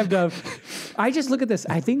concept of, I just look at this.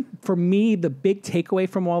 I think for me, the big takeaway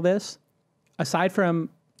from all this, aside from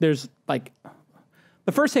there's like,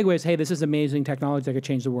 the first takeaway is, hey, this is amazing technology that could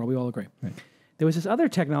change the world. We all agree. Right. There was this other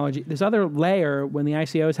technology, this other layer when the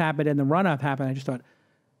ICOs happened and the run-up happened. I just thought,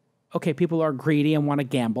 okay, people are greedy and want to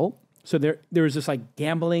gamble. So there was this like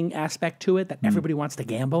gambling aspect to it that everybody wants to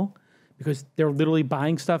gamble because they're literally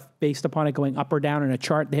buying stuff based upon it going up or down in a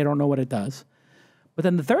chart. They don't know what it does. But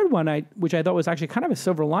then the third one, which I thought was actually kind of a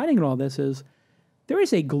silver lining in all this, is there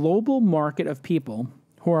is a global market of people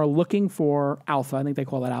who are looking for alpha. I think they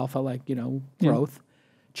call it alpha, like, growth.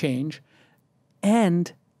 Change, and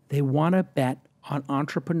they want to bet on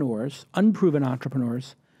entrepreneurs, unproven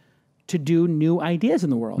entrepreneurs, to do new ideas in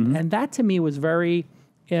the world. And that to me was very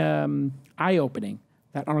eye-opening,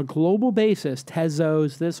 that on a global basis,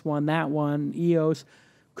 Tezos, this one, that one, EOS,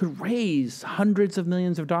 could raise hundreds of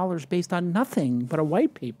millions of dollars based on nothing but a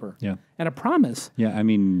white paper and a promise. Yeah, I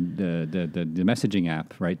mean, the messaging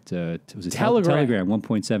app, right? It was a Telegram,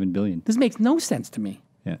 1.7 billion. This makes no sense to me.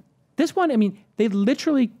 Yeah. This one, I mean, they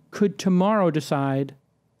literally could tomorrow decide,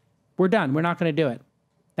 we're done. We're not going to do it.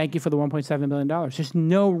 Thank you for the $1.7 billion. There's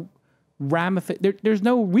no there's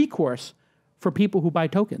no recourse for people who buy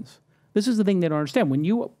tokens. This is the thing they don't understand. When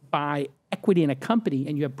you buy equity in a company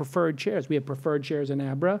and you have preferred shares, we have preferred shares in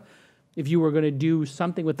Abra. If you were going to do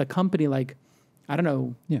something with the company, like, I don't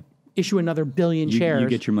know, issue another billion shares. You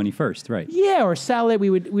get your money first, right? Yeah, or sell it.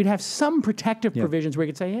 We'd have some protective provisions where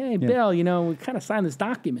you could say, hey, Bill, we kind of signed this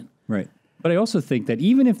document. Right. But I also think that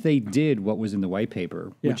even if they did what was in the white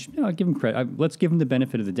paper, which I'll give them credit, let's give them the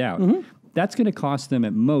benefit of the doubt. That's going to cost them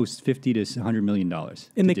at most $50 to $100 million.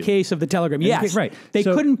 In the case of the Telegram, yes. Right. They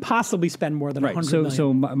couldn't possibly spend more than $100 million.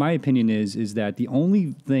 So my opinion is that the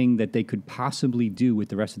only thing that they could possibly do with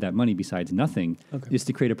the rest of that money besides nothing is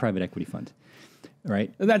to create a private equity fund.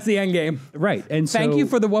 Right. That's the end game. Right. And thank you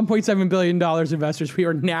for the $1.7 billion investors. We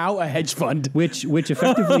are now a hedge fund. Which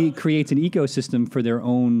effectively creates an ecosystem for their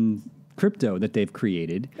own crypto that they've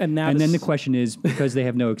created. And then the question is, because they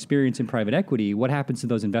have no experience in private equity, what happens to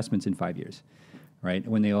those investments in 5 years? Right?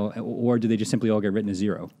 When they all, or do they just simply all get written to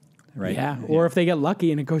zero? Right. Yeah. Or if they get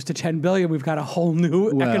lucky and it goes to 10 billion, we've got a whole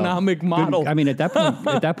new economic model. I mean, at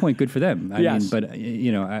that point, good for them. I mean, but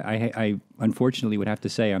I unfortunately would have to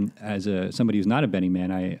say, as somebody who's not a betting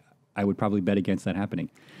man, I would probably bet against that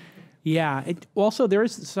happening. Yeah. Also, there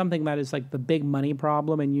is something that is like the big money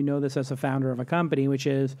problem, and you know this as a founder of a company, which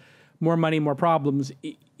is more money, more problems.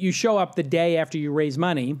 You show up the day after you raise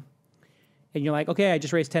money, and you're like, okay, I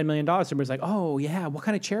just raised $10 million. Somebody's like, oh, yeah, what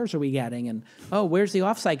kind of chairs are we getting? And, oh, where's the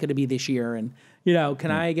offsite going to be this year? And,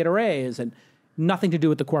 can I get a raise? And nothing to do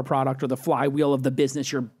with the core product or the flywheel of the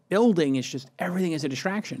business you're building. It's just everything is a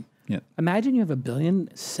distraction. Yeah. Imagine you have $1.7 billion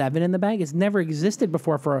in the bank. It's never existed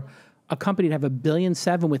before for a company to have $1.7 billion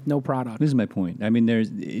with no product. This is my point. I mean, they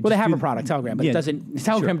have a product, Telegram, but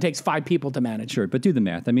Telegram takes 5 people to manage. Sure, but do the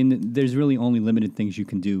math. I mean, there's really only limited things you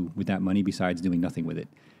can do with that money besides doing nothing with it.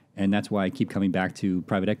 And that's why I keep coming back to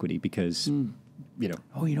private equity because,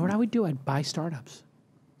 Oh, you know what I would do? I'd buy startups.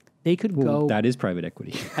 They could go. That is private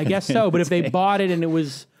equity. I guess so. But if they bought it and it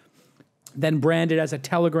was then branded as a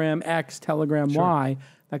Telegram X, Telegram Y,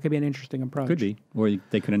 that could be an interesting approach. Could be. Or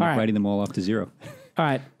they could end up writing them all off to zero. All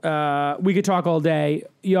right. We could talk all day.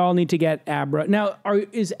 You all need to get Abra. Now,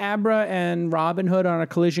 is Abra and Robinhood on a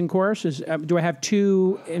collision course? Do I have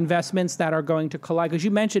 2 investments that are going to collide? Because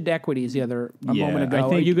you mentioned equities a moment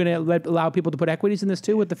ago. Are you going to allow people to put equities in this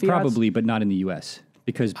too with the fiat? Probably, but not in the U.S.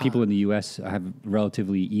 Because people in the U.S. have a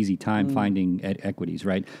relatively easy time finding equities,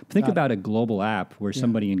 right? Think about a global app where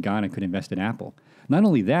somebody in Ghana could invest in Apple. Not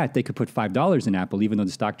only that, they could put $5 in Apple, even though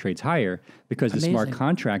the stock trades higher, because the smart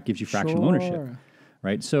contract gives you fractional ownership.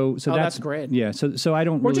 Right, so that's great. Yeah, so I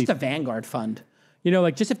don't. Or just a Vanguard fund,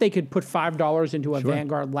 just if they could put $5 into a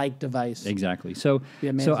Vanguard-like device. Exactly. So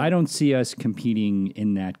I don't see us competing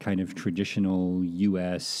in that kind of traditional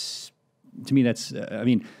U.S. To me, that's.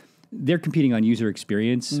 They're competing on user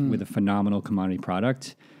experience with a phenomenal commodity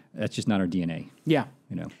product. That's just not our DNA. Yeah.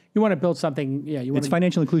 You want to build something. Yeah. It's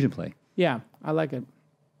financial inclusion play. Yeah, I like it.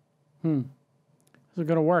 This is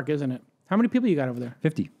going to work, isn't it? How many people you got over there?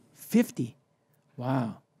 50. 50.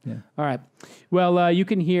 Wow. Yeah. All right. Well, you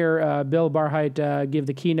can hear Bill Barhydt give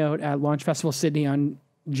the keynote at Launch Festival Sydney on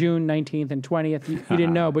June 19th and 20th. You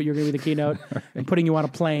didn't know, but you're going to be the keynote. I'm putting you on a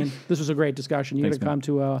plane. This was a great discussion. You're going to come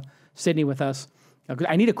to Sydney with us.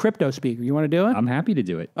 I need a crypto speaker. You want to do it? I'm happy to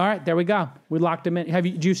do it. All right. There we go. We locked him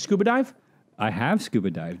in. Do you scuba dive? I have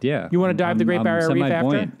scuba dived, yeah. You want to dive the Great Barrier Reef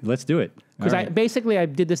after? Let's do it. Because I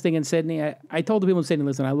did this thing in Sydney. I told the people in Sydney,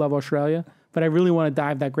 listen, I love Australia, but I really want to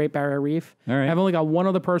dive that Great Barrier Reef. All right. I've only got one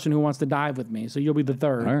other person who wants to dive with me, so you'll be the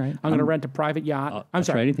third. All right. I'm going to rent a private yacht. I'm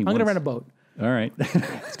going to rent a boat. All right.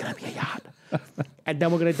 It's going to be a yacht. And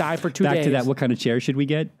then we're going to dive for 2 days. Back to that, what kind of chair should we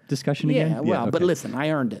get discussion again? Yeah, but listen, I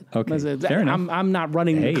earned it. Okay, fair enough. I'm not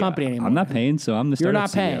running the company anymore. I'm not paying, so I'm the startup You're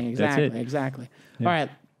not paying, CEO. exactly. Yeah. All right,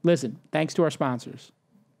 listen, thanks to our sponsors.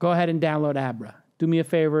 Go ahead and download Abra. Do me a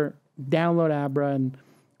favor, download Abra and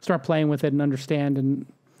start playing with it and understand and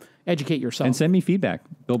educate yourself. And send me feedback.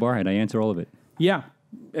 Bill Barhydt, I answer all of it. Yeah,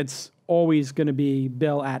 it's always going to be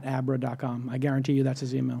bill@abra.com. I guarantee you that's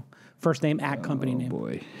his email. First name at company name. Oh,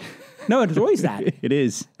 boy. No, it's always that. It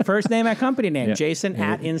is. First name at company name. Yeah. Jason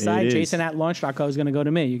at Inside. Jason at Launch.co is going to go to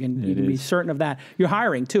me. You can be certain of that. You're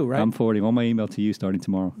hiring too, right? I'm forwarding all my email to you starting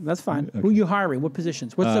tomorrow. That's fine. Okay. Who are you hiring? What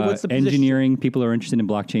positions? What's the position? Engineering. People are interested in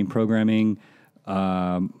blockchain programming,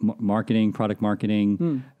 marketing, product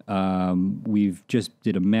marketing. We've just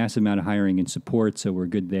did a massive amount of hiring and support, so we're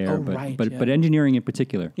good there. But engineering in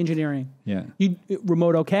particular. Engineering. Yeah. You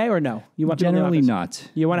remote okay or no? You want generally people in the office?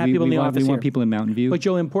 not. You want to have people in the office? We want people in Mountain View, but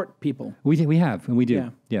you'll import people. We have and we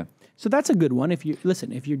do. Yeah. So that's a good one. If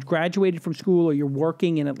you graduated from school or you're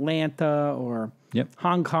working in Atlanta or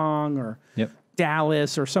Hong Kong or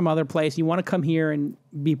Dallas or some other place, you want to come here and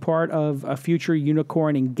be part of a future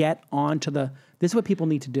unicorn and get onto this is what people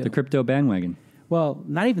need to do. The crypto bandwagon. Well,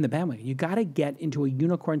 not even the bandwagon. You got to get into a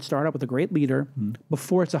unicorn startup with a great leader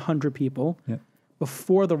before it's 100 people,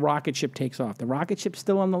 before the rocket ship takes off. The rocket ship's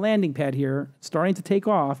still on the landing pad here, starting to take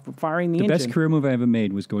off, firing the engine. The best career move I ever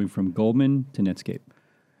made was going from Goldman to Netscape.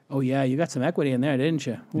 Oh, yeah. You got some equity in there, didn't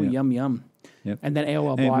you? Ooh, yum, yum. Yep. And then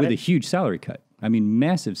AOL bought with it. a huge salary cut. I mean,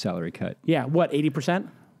 massive salary cut. Yeah. What, 80%?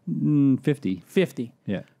 50. 50.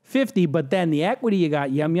 Yeah. 50, but then the equity you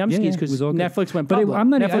got yum yum skis because Netflix went public. But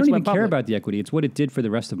I don't even care about the equity. It's what it did for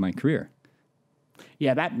the rest of my career.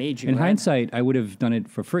 Yeah, that made you. In hindsight, I would have done it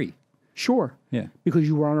for free. Sure. Yeah. Because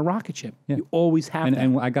you were on a rocket ship. Yeah. You always have that.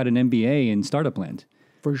 And I got an MBA in startup land.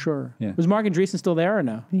 For sure. Yeah. Was Mark Andreessen still there or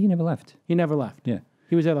no? He never left. He never left. Yeah.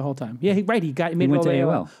 He was there the whole time. Yeah, he made it went all to the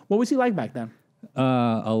AOL. What was he like back then?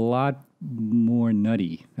 A lot more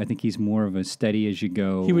nutty. I think he's more of a steady as you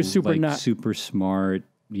go. He was super super smart,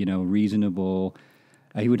 reasonable.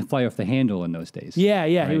 He would fly off the handle in those days. Yeah,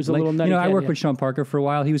 right? He was a little nutty. I worked with Sean Parker for a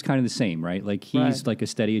while. He was kind of the same, right? Like he's like a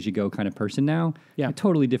steady as you go kind of person now. Yeah. A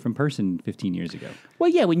totally different person 15 years ago. Well,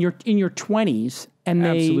 yeah, when you're in your 20s and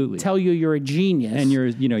they tell you you're a genius. And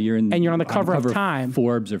you're on the cover of Time.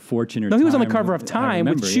 Forbes or Fortune or No, he was on the Time, cover of Time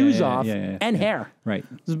with shoes off and hair. Right.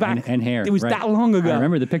 It was back. And hair. It was that long ago. I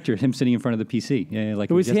remember the picture, him sitting in front of the PC. Yeah,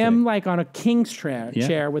 like it was yesterday. him like on a king's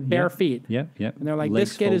chair with bare feet. Yeah. And they're like,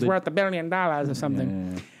 this kid is worth $1 billion or something.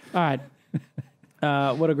 Yeah. All right.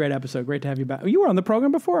 What a great episode. Great to have you back. You were on the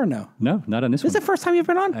program before or no? No, not on this one. This is the first time you've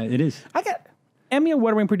been on? It is. I got Emmy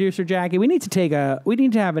Award-winning producer Jackie. We need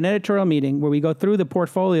to have an editorial meeting where we go through the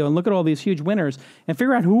portfolio and look at all these huge winners and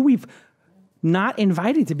figure out who we've not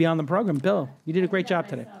invited to be on the program. Bill, you did a great job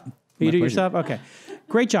today. You do it yourself? Okay.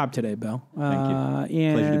 Great job today, Bill. Thank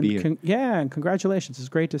you. Pleasure to be here. And congratulations. It's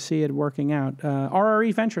great to see it working out.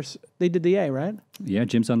 RRE Ventures, they did the A, right? Yeah,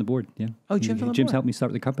 Jim's on the board. Yeah. Oh, Jim's on the board. Jim's helped me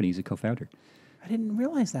start the company. He's a co-founder. I didn't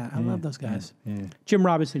realize that. I love those guys. Yeah. Jim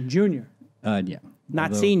Robinson Jr. Yeah.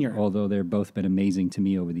 Not senior. Although they've both been amazing to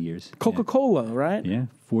me over the years. Coca-Cola, right? Yeah.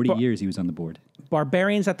 40 years he was on the board.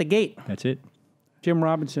 Barbarians at the Gate. That's it. Jim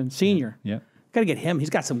Robinson, Senior. Yeah. Got to get him. He's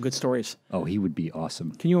got some good stories. Oh, he would be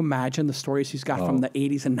awesome. Can you imagine the stories he's got from the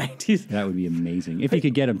 80s and 90s? That would be amazing. If you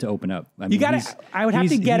could get him to open up. I mean, I would have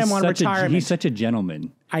to get him on retirement. He's such a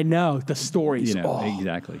gentleman. I know. The stories.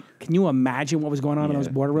 Exactly. Can you imagine what was going on in those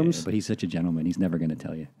boardrooms? Yeah, but he's such a gentleman. He's never going to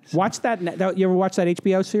tell you. So. Watch that. You ever watch that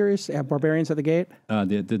HBO series, Barbarians at the Gate?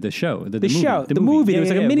 The show. The movie. It was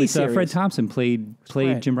like a miniseries. Fred Thompson played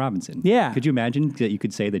Jim Robinson. Yeah. Could you imagine that you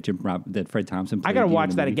could say that that Fred Thompson played I got to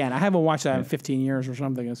watch that again. I haven't watched that in 15 years or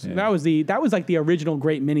something. That was like the original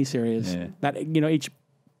great miniseries that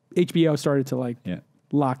HBO started to lock in.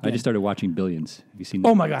 I just started watching Billions. Have you seen that?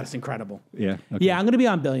 Oh my God, it's incredible. Yeah. Okay. Yeah, I'm going to be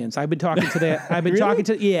on Billions. I've been talking to Did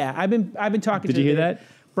you hear that?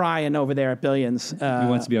 Brian over there at Billions. He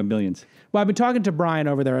wants to be on Billions. Well, I've been talking to Brian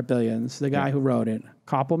over there at Billions, the guy who wrote it.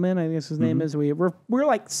 Koppelman, I guess his name is. We're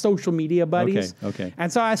like social media buddies. Okay.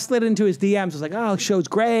 And so I slid into his DMs. I was like, oh, show's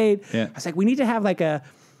great. Yeah. I was like, we need to have like a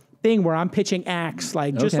thing where I'm pitching acts,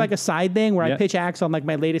 just like a side thing where I pitch acts on like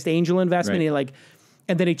my latest angel investment. Right.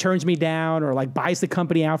 And then he turns me down or like buys the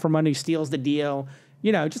company out from under, he steals the deal.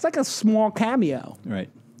 Just like a small cameo. Right.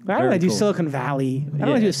 But I don't want to do Silicon Valley. I don't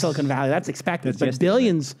want to do Silicon Valley. That's expected. But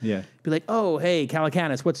Billions, be like, oh, hey,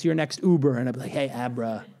 Calacanis, what's your next Uber? And I'd be like, hey,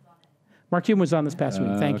 Abra. Mark Cuban was on this past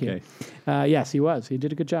week. Thank you. Yes, he was. He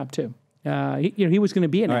did a good job, too. He was going to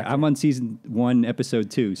be an actor. Right, I'm on season 1,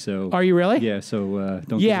 episode 2. So are you really? Yeah. So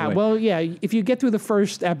don't. Yeah. Well, yeah. If you get through the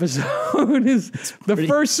first episode, the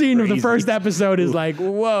first scene of the first episode is like,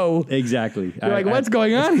 whoa. Exactly. You're like, what's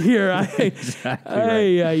going on here?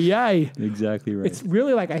 Exactly. Right. Exactly right. It's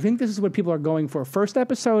really I think this is what people are going for. First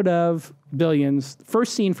episode of Billions.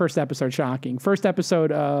 First scene. First episode. Shocking. First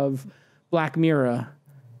episode of Black Mirror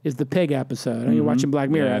is the pig episode. You're watching Black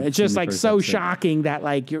Mirror. Yeah, it's just so episode. Shocking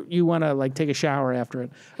that you want to take a shower after it.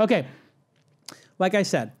 Okay. Like I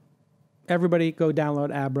said, everybody go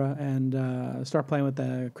download Abra and start playing with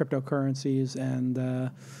the cryptocurrencies and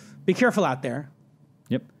be careful out there.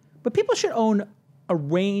 Yep. But people should own a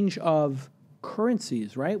range of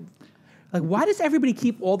currencies, right? Like, why does everybody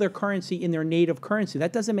keep all their currency in their native currency?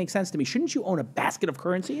 That doesn't make sense to me. Shouldn't you own a basket of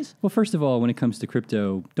currencies? Well, first of all, when it comes to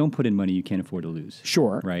crypto, don't put in money you can't afford to lose.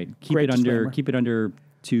 Sure. Right. Keep it under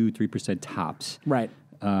 2-3% tops. Right.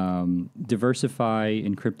 Diversify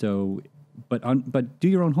in crypto, but do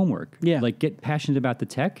your own homework. Yeah. Like get passionate about the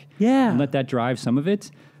tech. Yeah. And let that drive some of it.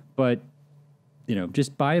 But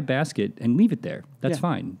just buy a basket and leave it there. That's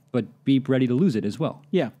fine. But be ready to lose it as well.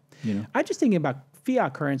 Yeah. I'm just thinking about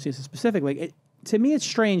fiat currencies specifically. To me, it's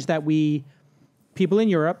strange that people in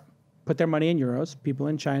Europe put their money in euros, people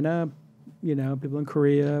in China, people in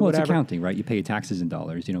Korea, well, whatever. It's accounting, right? You pay your taxes in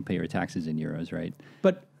dollars. You don't pay your taxes in euros, right?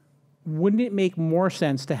 But wouldn't it make more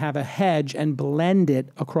sense to have a hedge and blend it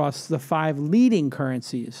across the 5 leading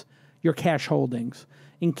currencies, your cash holdings?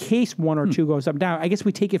 in case one or two goes up. Now, I guess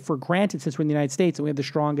we take it for granted since we're in the United States and we have the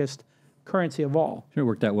strongest currency of all. Sure, it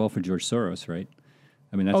worked out well for George Soros, right?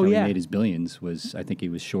 I mean, that's how he made his billions. Was I think he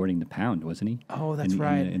was shorting the pound, wasn't he? Oh, that's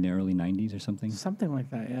right. In the early '90s or something. Something like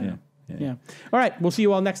that. Yeah. All right. We'll see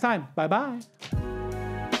you all next time. Bye bye.